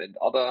fame and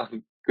other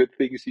good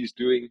things he's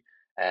doing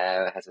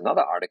has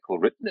another article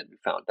written, and we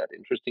found that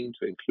interesting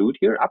to include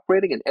here,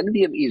 upgrading an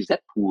NVMe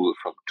Z-Pool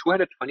from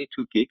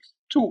 222 gigs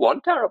to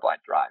 1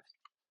 terabyte drives.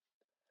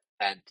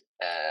 And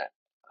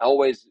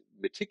always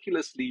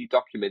meticulously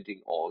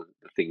documenting all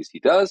the things he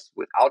does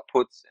with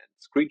outputs and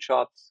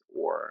screenshots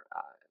or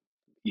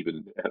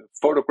even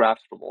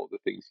photographs from all the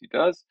things he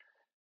does,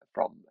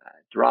 from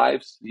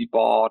drives he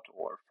bought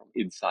or from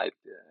inside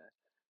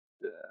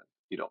the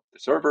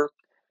server.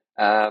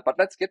 But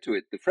let's get to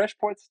it. The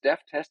FreshPorts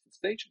dev, test, and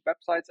stage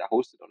websites are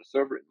hosted on a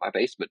server in my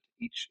basement.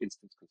 Each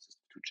instance consists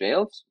of 2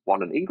 jails,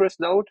 one an ingress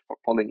node for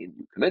pulling in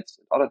new commits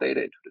and other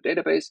data into the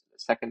database, and a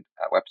second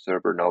web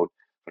server node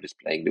for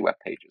displaying the web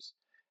pages.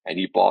 And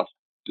he bought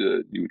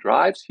the new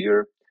drives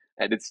here,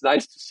 and it's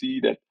nice to see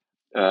that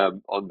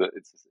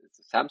it's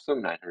a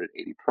Samsung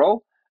 980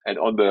 Pro, and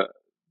on the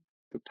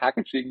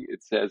packaging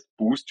it says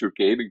boost your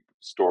gaming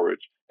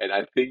storage, and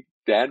I think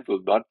Dan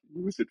will not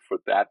use it for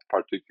that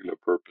particular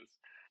purpose.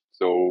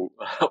 So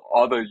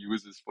other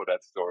uses for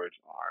that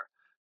storage are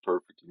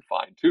perfectly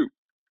fine too.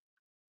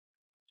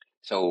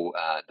 So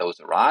those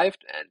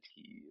arrived, and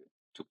he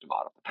took them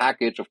out of the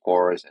package, of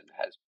course, and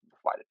has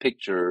provided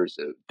pictures.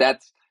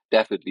 That's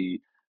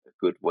definitely a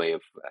good way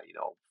of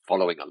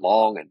following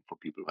along, and for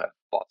people who have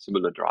bought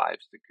similar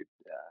drives, they could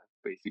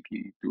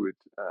basically do it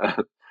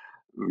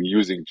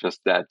using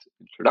just that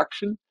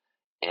introduction.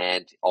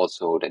 And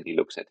also then he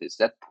looks at his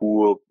Z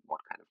pool,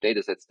 what kind of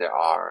data sets there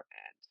are, and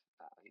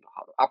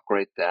how to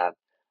upgrade that.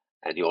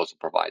 And he also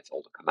provides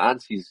all the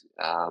commands he's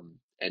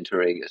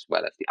entering, as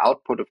well as the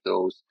output of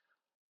those.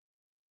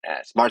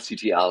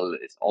 SmartCTL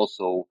is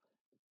also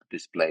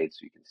displayed,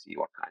 so you can see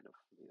what kind of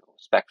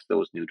specs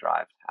those new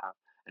drives have.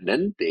 And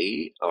then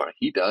he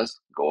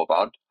does go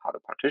about how to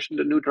partition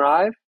the new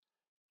drive,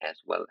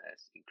 as well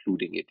as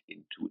including it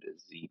into the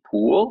Z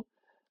pool,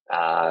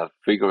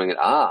 figuring it,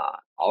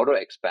 auto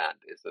expand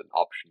is an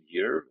option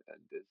here, and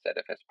the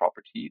ZFS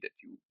property that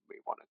you may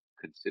want to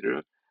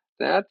consider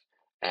that.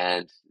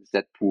 And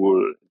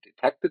Zpool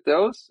detected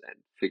those and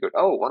figured,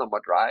 one of my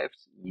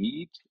drives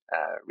need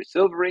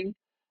resilvering,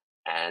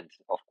 and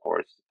of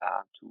course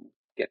to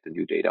get the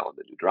new data on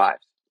the new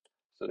drives,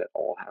 so that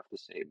all have the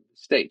same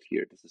state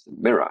here. This is a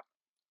mirror.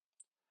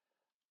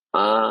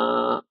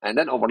 And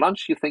then over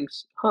lunch he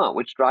thinks,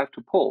 which drive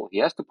to pull? He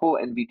has to pull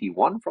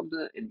NVD1 from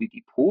the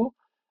NVD pool.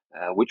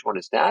 Which one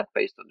is that?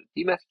 Based on the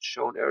D message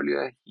shown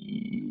earlier,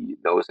 he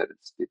knows that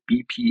it's the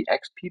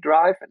BPXP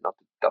drive and not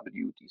the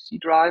WDC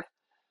drive.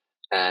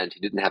 And he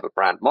didn't have a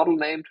brand model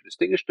name to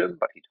distinguish them,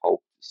 but he'd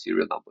hoped the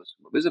serial numbers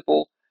were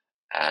visible,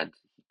 and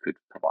he could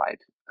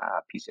provide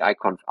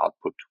PCI-conf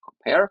output to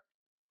compare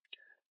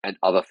and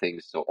other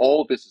things. So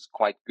all this is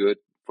quite good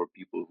for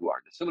people who are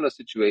in a similar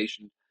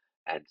situation,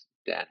 and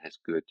Dan has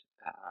good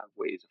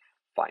ways of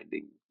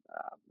finding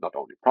not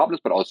only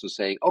problems, but also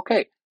saying,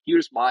 okay,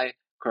 here's my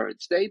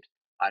current state.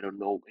 I don't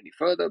know any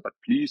further, but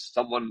please,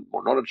 someone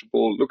more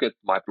knowledgeable, look at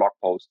my blog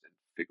post and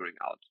figuring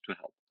out to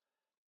help.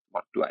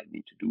 What do I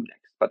need to do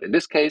next? But in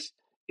this case,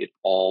 it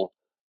all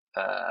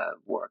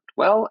worked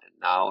well, and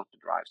now the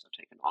drives are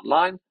taken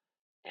online,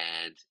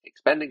 and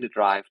expanding the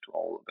drive to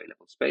all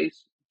available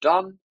space,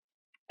 done,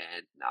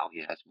 and now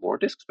he has more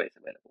disk space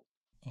available.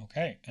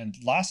 Okay, and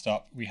last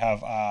up, we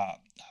have a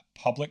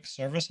public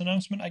service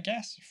announcement, I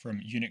guess, from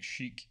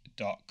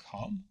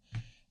UnixChic.com.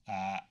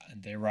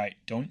 And they write,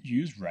 don't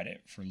use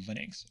Reddit for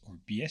Linux or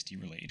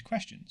BSD related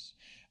questions.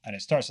 And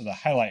it starts with a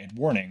highlighted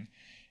warning.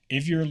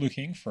 If you're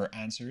looking for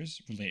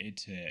answers related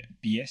to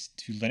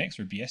Linux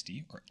or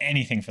BSD, or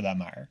anything for that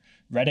matter,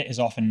 Reddit is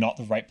often not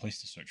the right place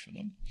to search for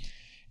them.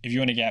 If you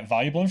want to get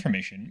valuable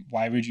information,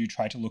 why would you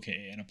try to locate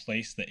it in a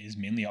place that is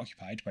mainly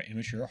occupied by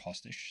immature,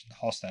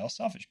 hostile,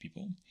 selfish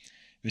people?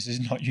 This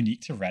is not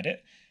unique to Reddit.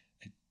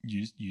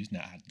 Use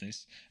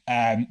NetAdless,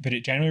 but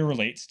it generally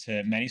relates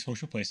to many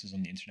social places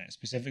on the internet,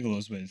 specifically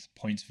those with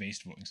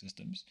points-based voting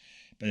systems.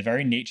 By the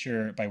very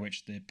nature by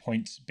which the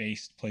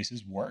points-based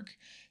places work,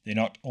 they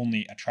not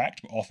only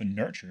attract but often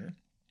nurture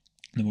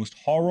the most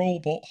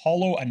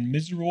hollow and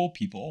miserable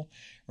people.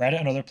 Reddit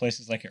and other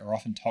places like it are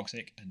often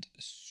toxic and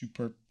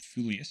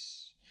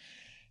superfluous.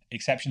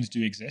 Exceptions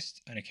do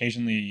exist, and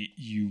occasionally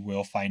you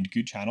will find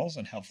good channels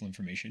and helpful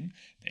information,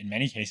 but in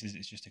many cases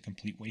it's just a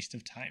complete waste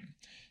of time.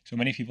 So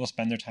many people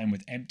spend their time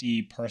with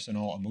empty,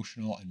 personal,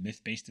 emotional, and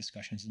myth-based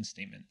discussions and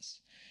statements.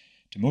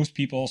 To most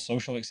people,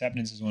 social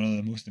acceptance is one of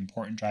the most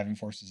important driving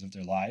forces of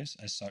their lives.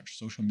 As such,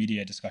 social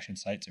media discussion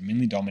sites are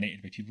mainly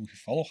dominated by people who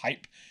follow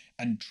hype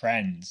and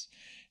trends.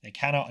 They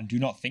cannot and do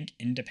not think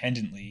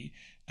independently,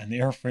 and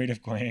they are afraid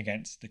of going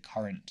against the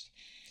current.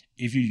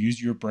 If you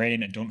use your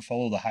brain and don't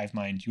follow the hive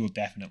mind, you will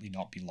definitely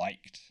not be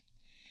liked.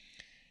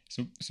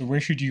 So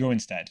where should you go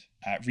instead?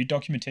 Read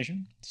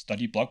documentation,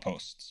 study blog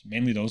posts,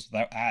 mainly those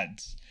without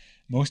ads.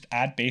 Most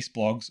ad-based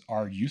blogs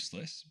are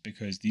useless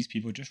because these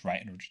people just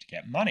write in order to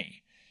get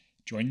money.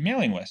 Join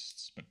mailing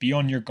lists, but be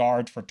on your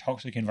guard for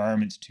toxic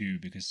environments too,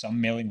 because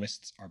some mailing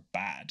lists are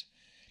bad.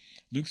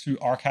 Look through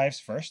archives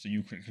first and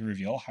you'll quickly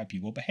reveal how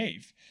people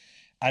behave.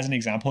 As an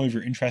example, if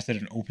you're interested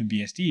in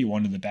OpenBSD,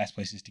 one of the best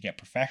places to get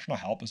professional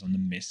help is on the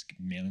MISC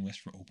mailing list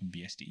for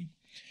OpenBSD.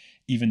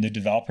 Even the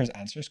developers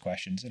answers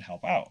questions and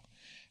help out.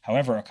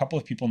 However, a couple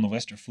of people on the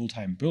list are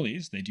full-time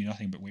bullies. They do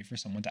nothing but wait for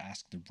someone to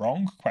ask the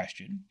wrong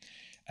question.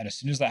 And as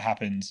soon as that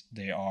happens,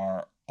 they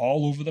are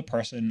all over the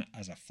person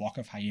as a flock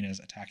of hyenas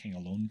attacking a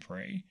lone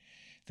prey.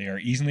 They are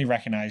easily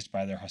recognized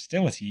by their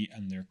hostility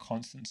and their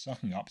constant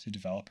sucking up to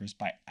developers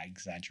by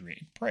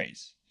exaggerated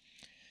praise.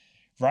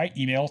 Write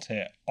email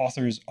to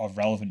authors of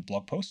relevant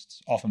blog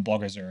posts. Often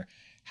bloggers are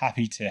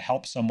happy to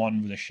help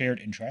someone with a shared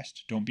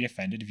interest. Don't be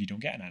offended if you don't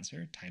get an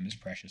answer. Time is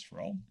precious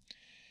for all.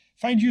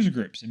 Find user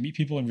groups and meet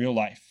people in real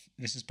life.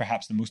 This is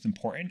perhaps the most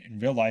important. In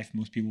real life,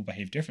 most people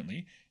behave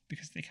differently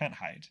because they can't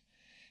hide.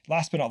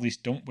 Last but not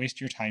least, don't waste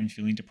your time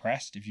feeling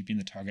depressed if you've been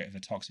the target of a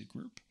toxic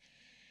group.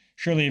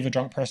 Surely if a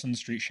drunk person on the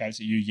street shouts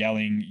at you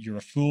yelling, "You're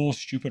a fool,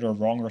 stupid, or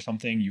wrong," or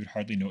something, you would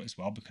hardly know it as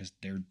well because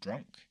they're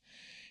drunk.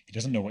 He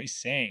doesn't know what he's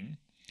saying.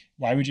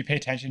 Why would you pay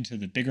attention to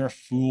the bigger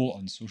fool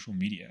on social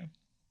media?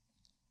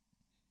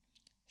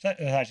 That's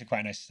actually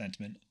quite a nice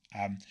sentiment.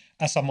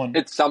 As someone,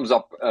 it sums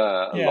up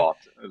a lot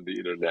on the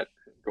internet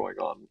going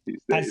on these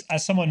days.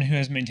 As someone who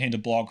has maintained a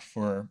blog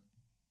for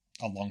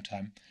a long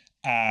time,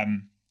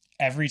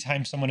 every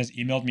time someone has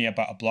emailed me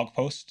about a blog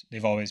post,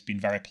 they've always been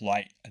very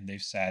polite and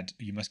they've said,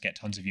 "You must get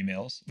tons of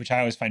emails," which I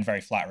always find very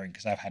flattering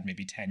because I've had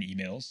maybe 10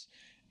 emails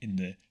in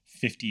the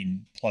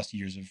 15 plus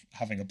years of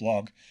having a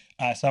blog.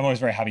 So I'm always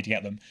very happy to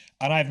get them.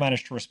 And I've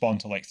managed to respond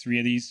to like 3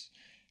 of these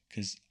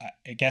because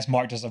I guess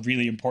Mark does a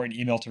really important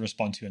email to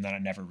respond to and then I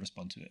never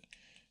respond to it.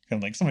 I'm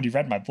like, somebody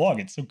read my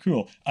blog, it's so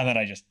cool. And then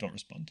I just don't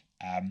respond.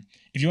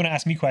 If you want to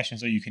ask me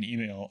questions, though, you can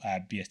email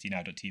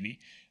bsdnow.tv,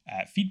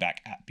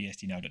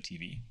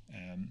 feedback@bsdnow.tv.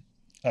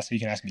 That's how you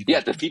can ask me questions. Yeah,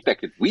 the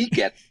feedback that we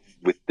get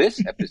with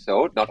this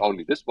episode, not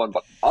only this one,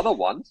 but other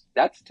ones,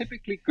 that's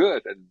typically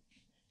good and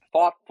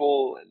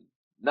thoughtful and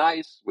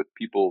nice with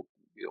people,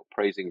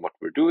 praising what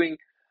we're doing.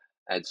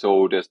 And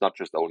so there's not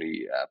just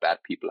only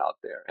bad people out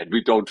there, and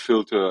we don't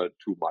filter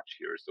too much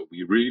here. So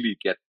we really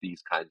get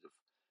these kinds of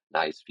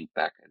nice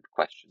feedback and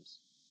questions.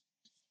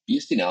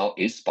 BSD Now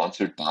is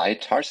sponsored by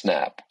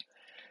Tarsnap.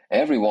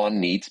 Everyone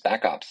needs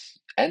backups,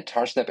 and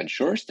Tarsnap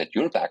ensures that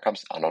your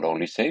backups are not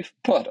only safe,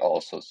 but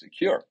also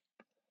secure.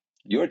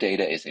 Your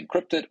data is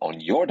encrypted on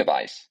your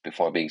device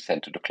before being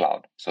sent to the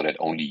cloud, so that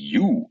only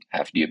you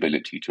have the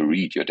ability to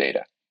read your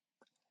data.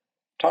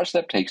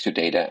 Tarsnap takes your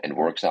data and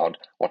works out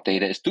what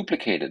data is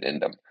duplicated in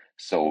them,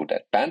 so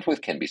that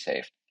bandwidth can be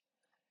saved.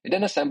 It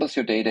then assembles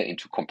your data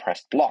into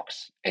compressed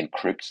blocks,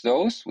 encrypts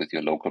those with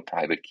your local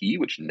private key,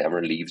 which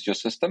never leaves your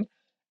system,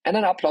 and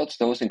then uploads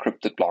those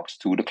encrypted blocks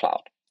to the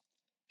cloud.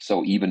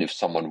 So even if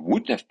someone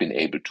would have been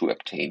able to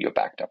obtain your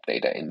backed up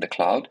data in the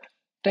cloud,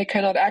 they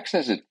cannot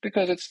access it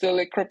because it's still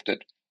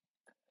encrypted.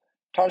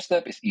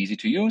 Tarsnap is easy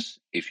to use.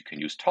 If you can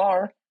use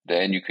Tar,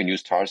 then you can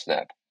use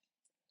Tarsnap.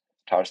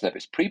 Tarsnap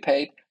is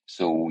prepaid,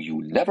 so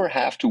you never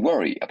have to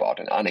worry about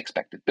an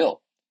unexpected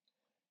bill.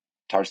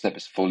 Tarsnap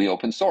is fully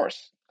open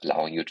source,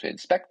 allowing you to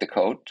inspect the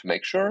code to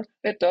make sure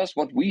it does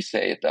what we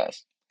say it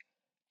does.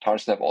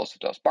 Tarsnap also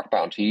does bug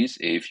bounties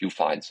if you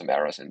find some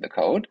errors in the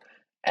code,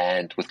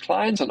 and with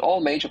clients on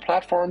all major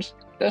platforms,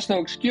 there's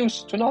no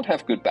excuse to not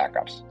have good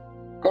backups.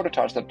 Go to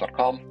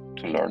tarsnap.com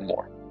to learn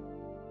more.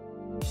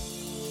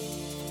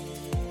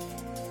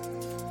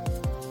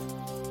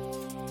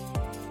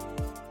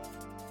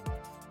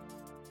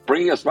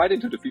 Bringing us right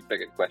into the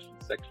feedback and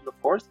questions section,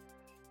 of course,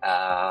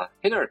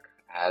 Hinnerk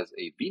has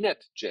a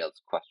VNet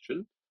jails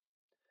question,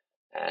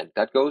 and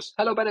that goes,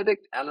 hello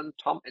Benedict, Alan,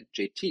 Tom, and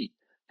JT.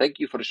 Thank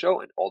you for the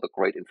show and all the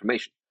great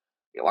information.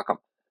 You're welcome.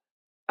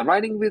 I'm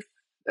writing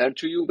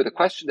to you with a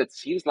question that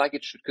seems like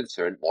it should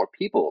concern more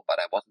people, but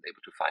I wasn't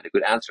able to find a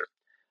good answer.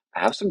 I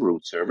have some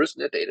root servers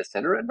in a data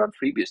center and run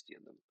FreeBSD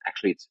on them.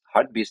 Actually, it's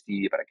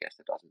HardBSD, but I guess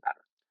it doesn't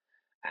matter.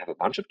 I have a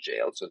bunch of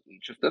jails on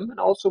each of them and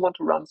also want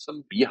to run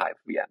some bhyve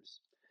VMs.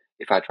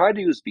 If I try to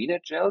use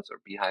VNet jails or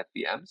bhyve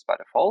VMs by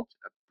default,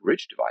 a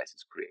bridge device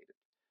is created.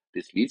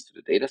 This leads to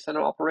the data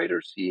center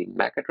operator seeing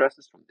MAC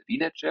addresses from the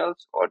VNet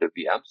jails or the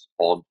VMs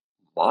on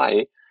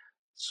my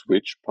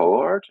switch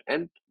port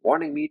and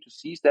warning me to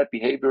cease that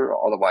behavior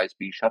or otherwise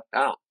be shut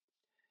down.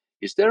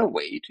 Is there a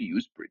way to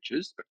use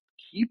bridges but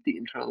keep the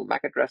internal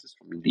MAC addresses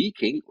from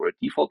leaking, or a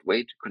default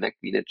way to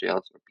connect VNet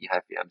jails or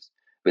bhyve VMs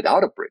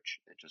without a bridge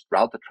and just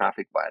route the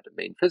traffic via the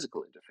main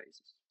physical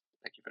interfaces?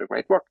 Thank you for the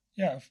great work.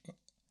 Yeah,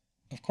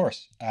 of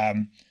course.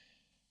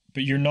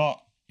 But you're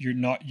not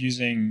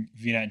using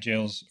VNet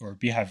jails or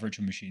bhyve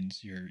virtual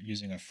machines. You're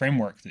using a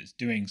framework that's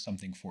doing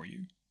something for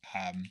you.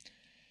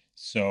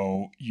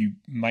 So you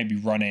might be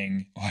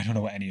running, I don't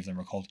know what any of them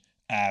are called,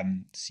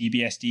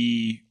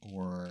 CBSD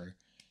or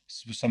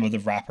some of the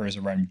wrappers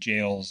around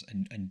jails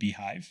and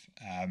bhyve.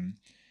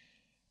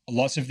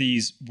 Lots of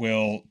these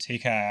will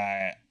take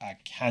a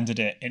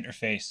candidate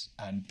interface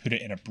and put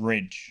it in a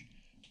bridge.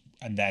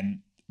 And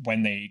then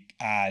when they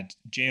add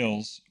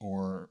jails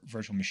or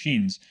virtual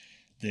machines,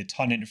 the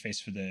TON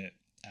interface for the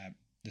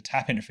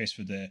tap interface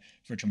for the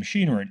virtual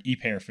machine or an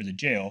ePair for the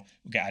jail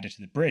will get added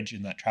to the bridge,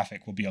 and that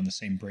traffic will be on the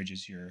same bridge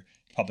as your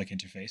public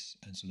interface,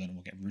 and so then it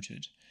will get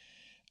routed.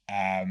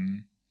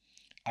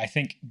 I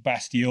think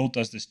Bastille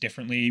does this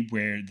differently,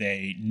 where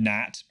they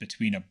NAT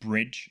between a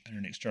bridge and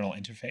an external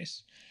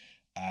interface.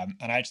 And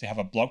I actually have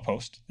a blog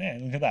post. Yeah,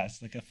 look at that.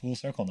 It's like a full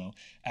circle now.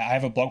 I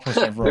have a blog post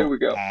I wrote. There we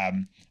go.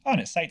 And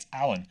it cites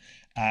Alan.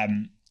 I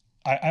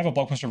have a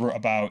blog post I wrote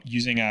about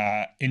using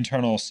a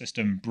internal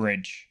system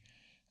bridge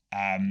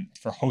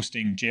for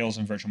hosting jails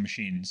and virtual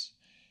machines,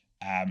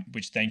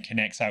 which then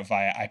connects out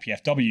via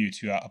IPFW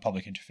to a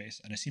public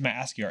interface. And I see my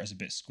ASCII art is a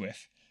bit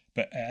squiff,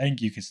 but I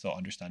think you can still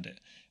understand it.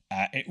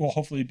 It will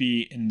hopefully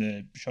be in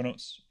the show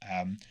notes.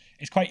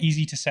 It's quite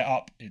easy to set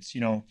up. It's,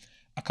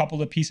 a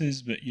couple of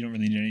pieces, but you don't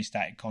really need any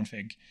static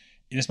config.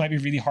 This might be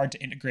really hard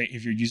to integrate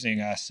if you're using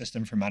a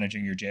system for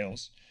managing your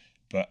jails,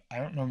 but I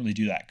don't normally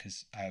do that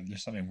because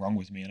there's something wrong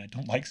with me and I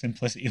don't like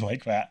simplicity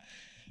like that.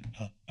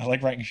 I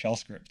like writing shell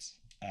scripts.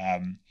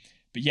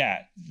 But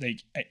yeah,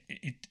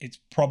 it's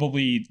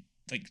probably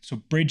so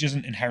bridge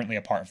isn't inherently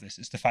a part of this.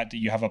 It's the fact that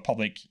you have a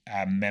public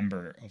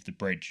member of the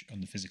bridge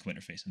on the physical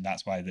interface, and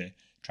that's why the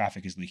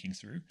traffic is leaking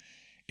through.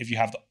 If you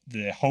have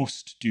the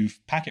host do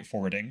packet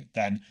forwarding,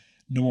 then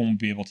no one will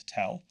be able to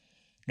tell.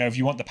 Now, if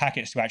you want the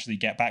packets to actually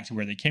get back to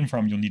where they came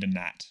from, you'll need a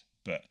NAT,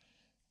 but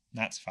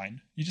NAT's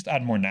fine. You just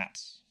add more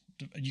NATs.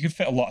 You can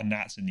fit a lot of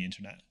NATs in the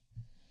internet.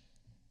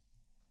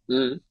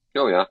 Oh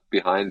yeah,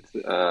 behind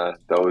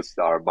those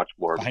are much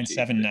more. Behind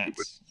 7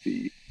 NATs.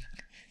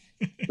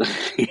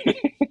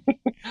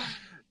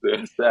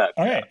 There's that.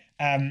 Okay.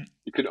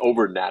 You can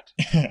over NAT.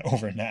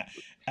 Over NAT.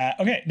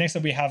 Okay, next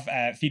up we have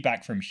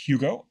feedback from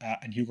Hugo,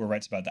 and Hugo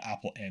writes about the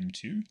Apple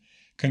M2.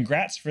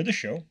 Congrats for the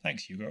show.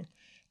 Thanks, Hugo.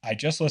 I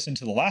just listened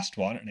to the last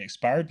one and it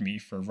inspired me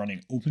for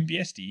running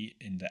OpenBSD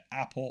in the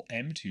Apple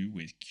M2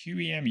 with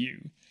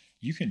QEMU.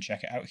 You can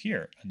check it out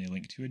here, and they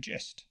link to a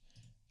gist.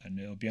 And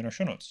it'll be in our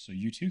show notes, so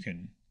you too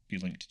can be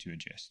linked to a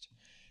gist.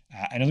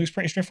 And it looks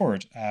pretty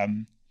straightforward.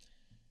 And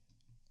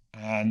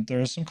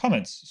there's some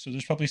comments, so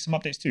there's probably some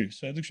updates too.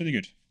 So it looks really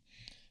good.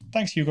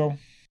 Thanks, Hugo.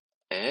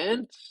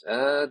 And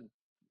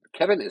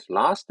Kevin is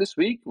last this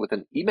week with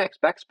an Emacs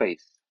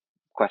backspace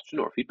question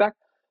or feedback.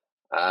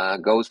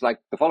 Goes like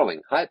the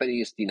following. Hi,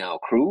 BennySD Now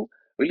crew.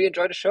 Really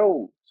enjoyed the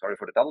show. Sorry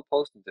for the double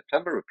post in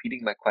September,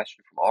 repeating my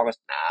question from August.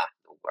 Nah,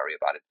 don't worry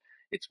about it.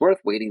 It's worth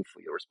waiting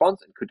for your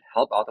response and could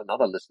help out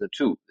another listener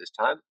too. This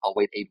time, I'll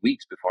wait 8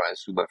 weeks before I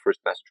assume my first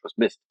message was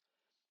missed.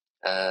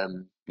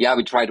 Yeah,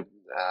 we try to,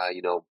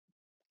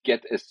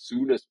 get as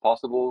soon as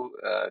possible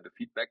the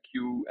feedback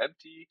queue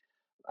empty.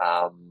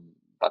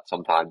 But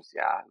sometimes,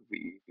 yeah,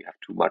 we have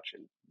too much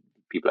and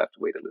people have to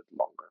wait a little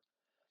longer.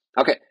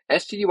 Okay,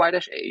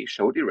 stdy-a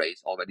showed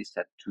erase already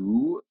set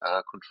to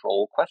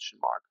control question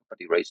mark,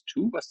 but erase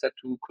 2 was set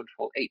to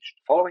control H.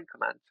 The following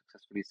command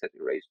successfully set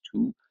erase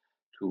 2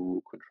 to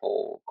to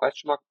control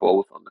question mark,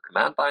 both on the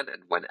command line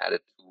and when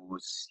added to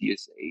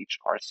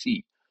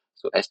CSHRC.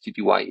 So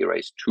stdy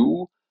erase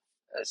 2,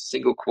 a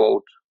single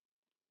quote,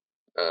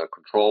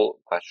 control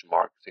question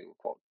mark, single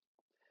quote.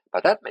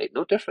 But that made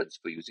no difference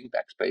for using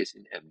backspace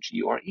in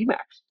MG or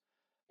Emacs.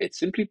 It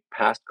simply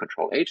passed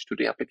Control H to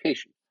the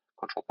application.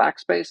 Control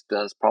backspace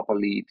does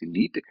properly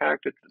delete the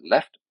character to the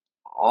left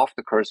of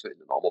the cursor in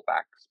the normal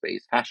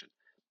backspace fashion.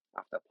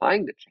 After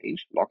applying the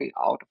change, logging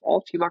out of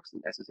all Tmux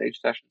and SSH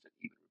sessions and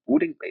even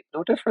rebooting made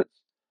no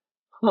difference.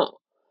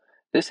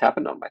 This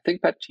happened on my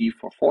ThinkPad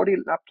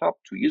T440 laptop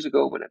 2 years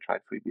ago when I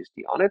tried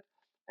FreeBSD on it,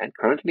 and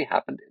currently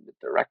happened in the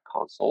direct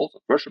consoles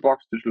of VirtualBox,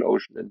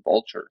 DigitalOcean, and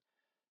Vultr.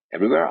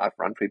 Everywhere I've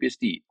run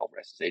FreeBSD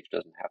over SSH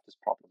doesn't have this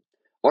problem.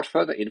 What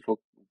further info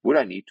would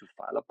I need to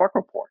file a bug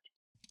report?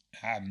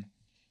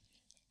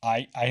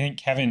 I think,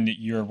 Kevin, that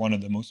you're one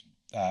of the most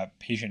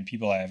patient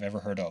people I have ever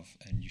heard of,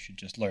 and you should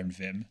just learn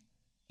Vim,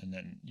 and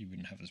then you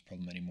wouldn't have this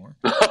problem anymore.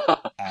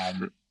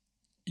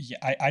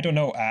 Yeah, I don't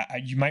know.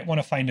 You might want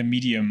to find a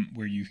medium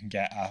where you can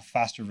get a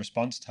faster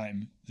response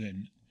time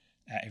than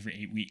every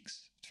 8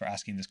 weeks for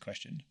asking this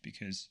question,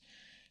 because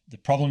the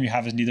problem you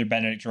have is neither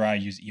Benedict or I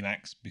use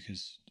Emacs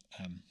because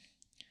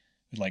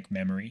we like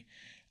memory.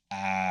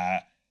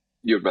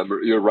 You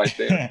remember, you're right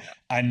there.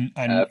 and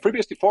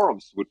FreeBSD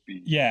forums would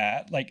be...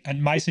 Yeah,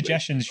 and my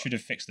suggestions should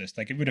have fixed this.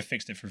 It would have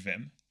fixed it for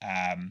Vim.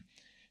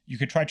 You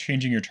could try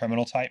changing your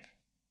terminal type.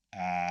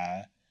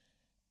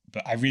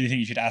 But I really think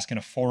you should ask in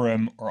a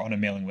forum or on a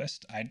mailing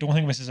list. I don't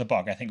think this is a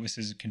bug. I think this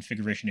is a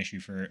configuration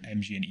issue for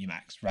MG and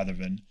Emacs rather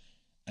than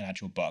an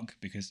actual bug,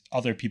 because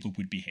other people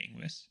would be hitting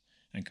this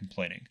and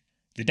complaining.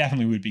 They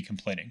definitely would be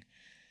complaining.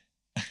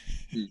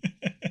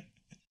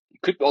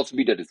 It could also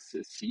be that it's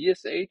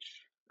CSH.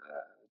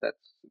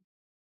 That's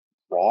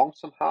wrong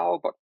somehow,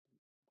 but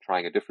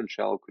trying a different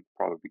shell could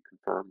probably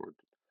confirm or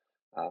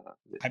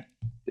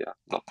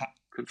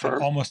confirm.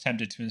 I'm almost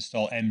tempted to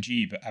install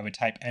MG, but I would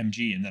type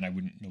MG and then I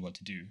wouldn't know what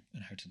to do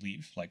and how to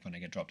leave, like when I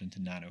get dropped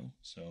into Nano.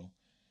 So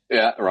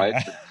yeah,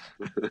 right.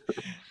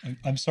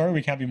 I'm sorry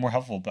we can't be more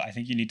helpful, but I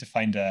think you need to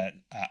find a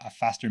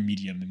faster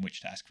medium in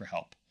which to ask for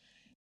help.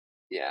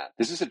 Yeah,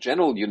 this is a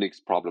general Unix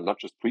problem, not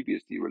just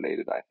FreeBSD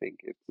related, I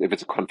think, if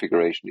it's a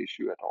configuration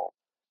issue at all.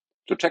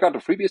 So check out the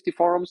FreeBSD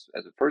forums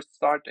as a first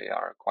start. They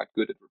are quite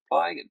good at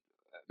replying and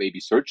maybe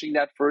searching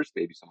that first.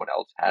 Maybe someone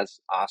else has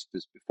asked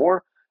this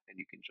before and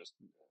you can just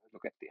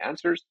look at the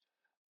answers.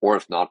 Or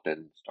if not,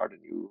 then start a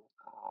new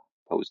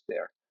post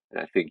there. And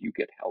I think you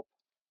get help.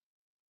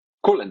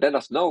 Cool. And let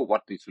us know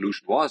what the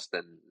solution was.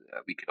 Then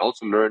we can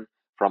also learn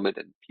from it.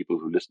 And people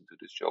who listen to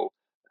this show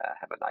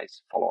have a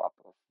nice follow-up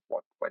of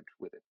what went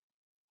with it.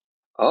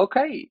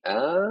 Okay.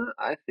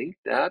 I think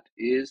that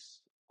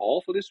is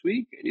all for this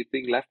week.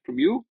 Anything left from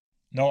you?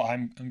 No,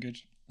 I'm good.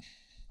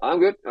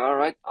 I'm good. All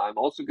right. I'm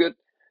also good.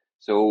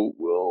 So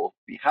we'll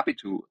be happy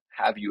to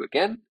have you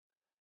again.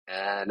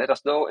 And let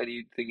us know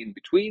anything in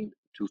between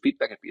to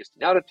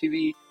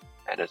feedback@bsdnow.tv.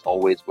 And as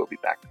always, we'll be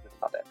back with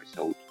another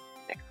episode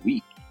next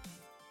week.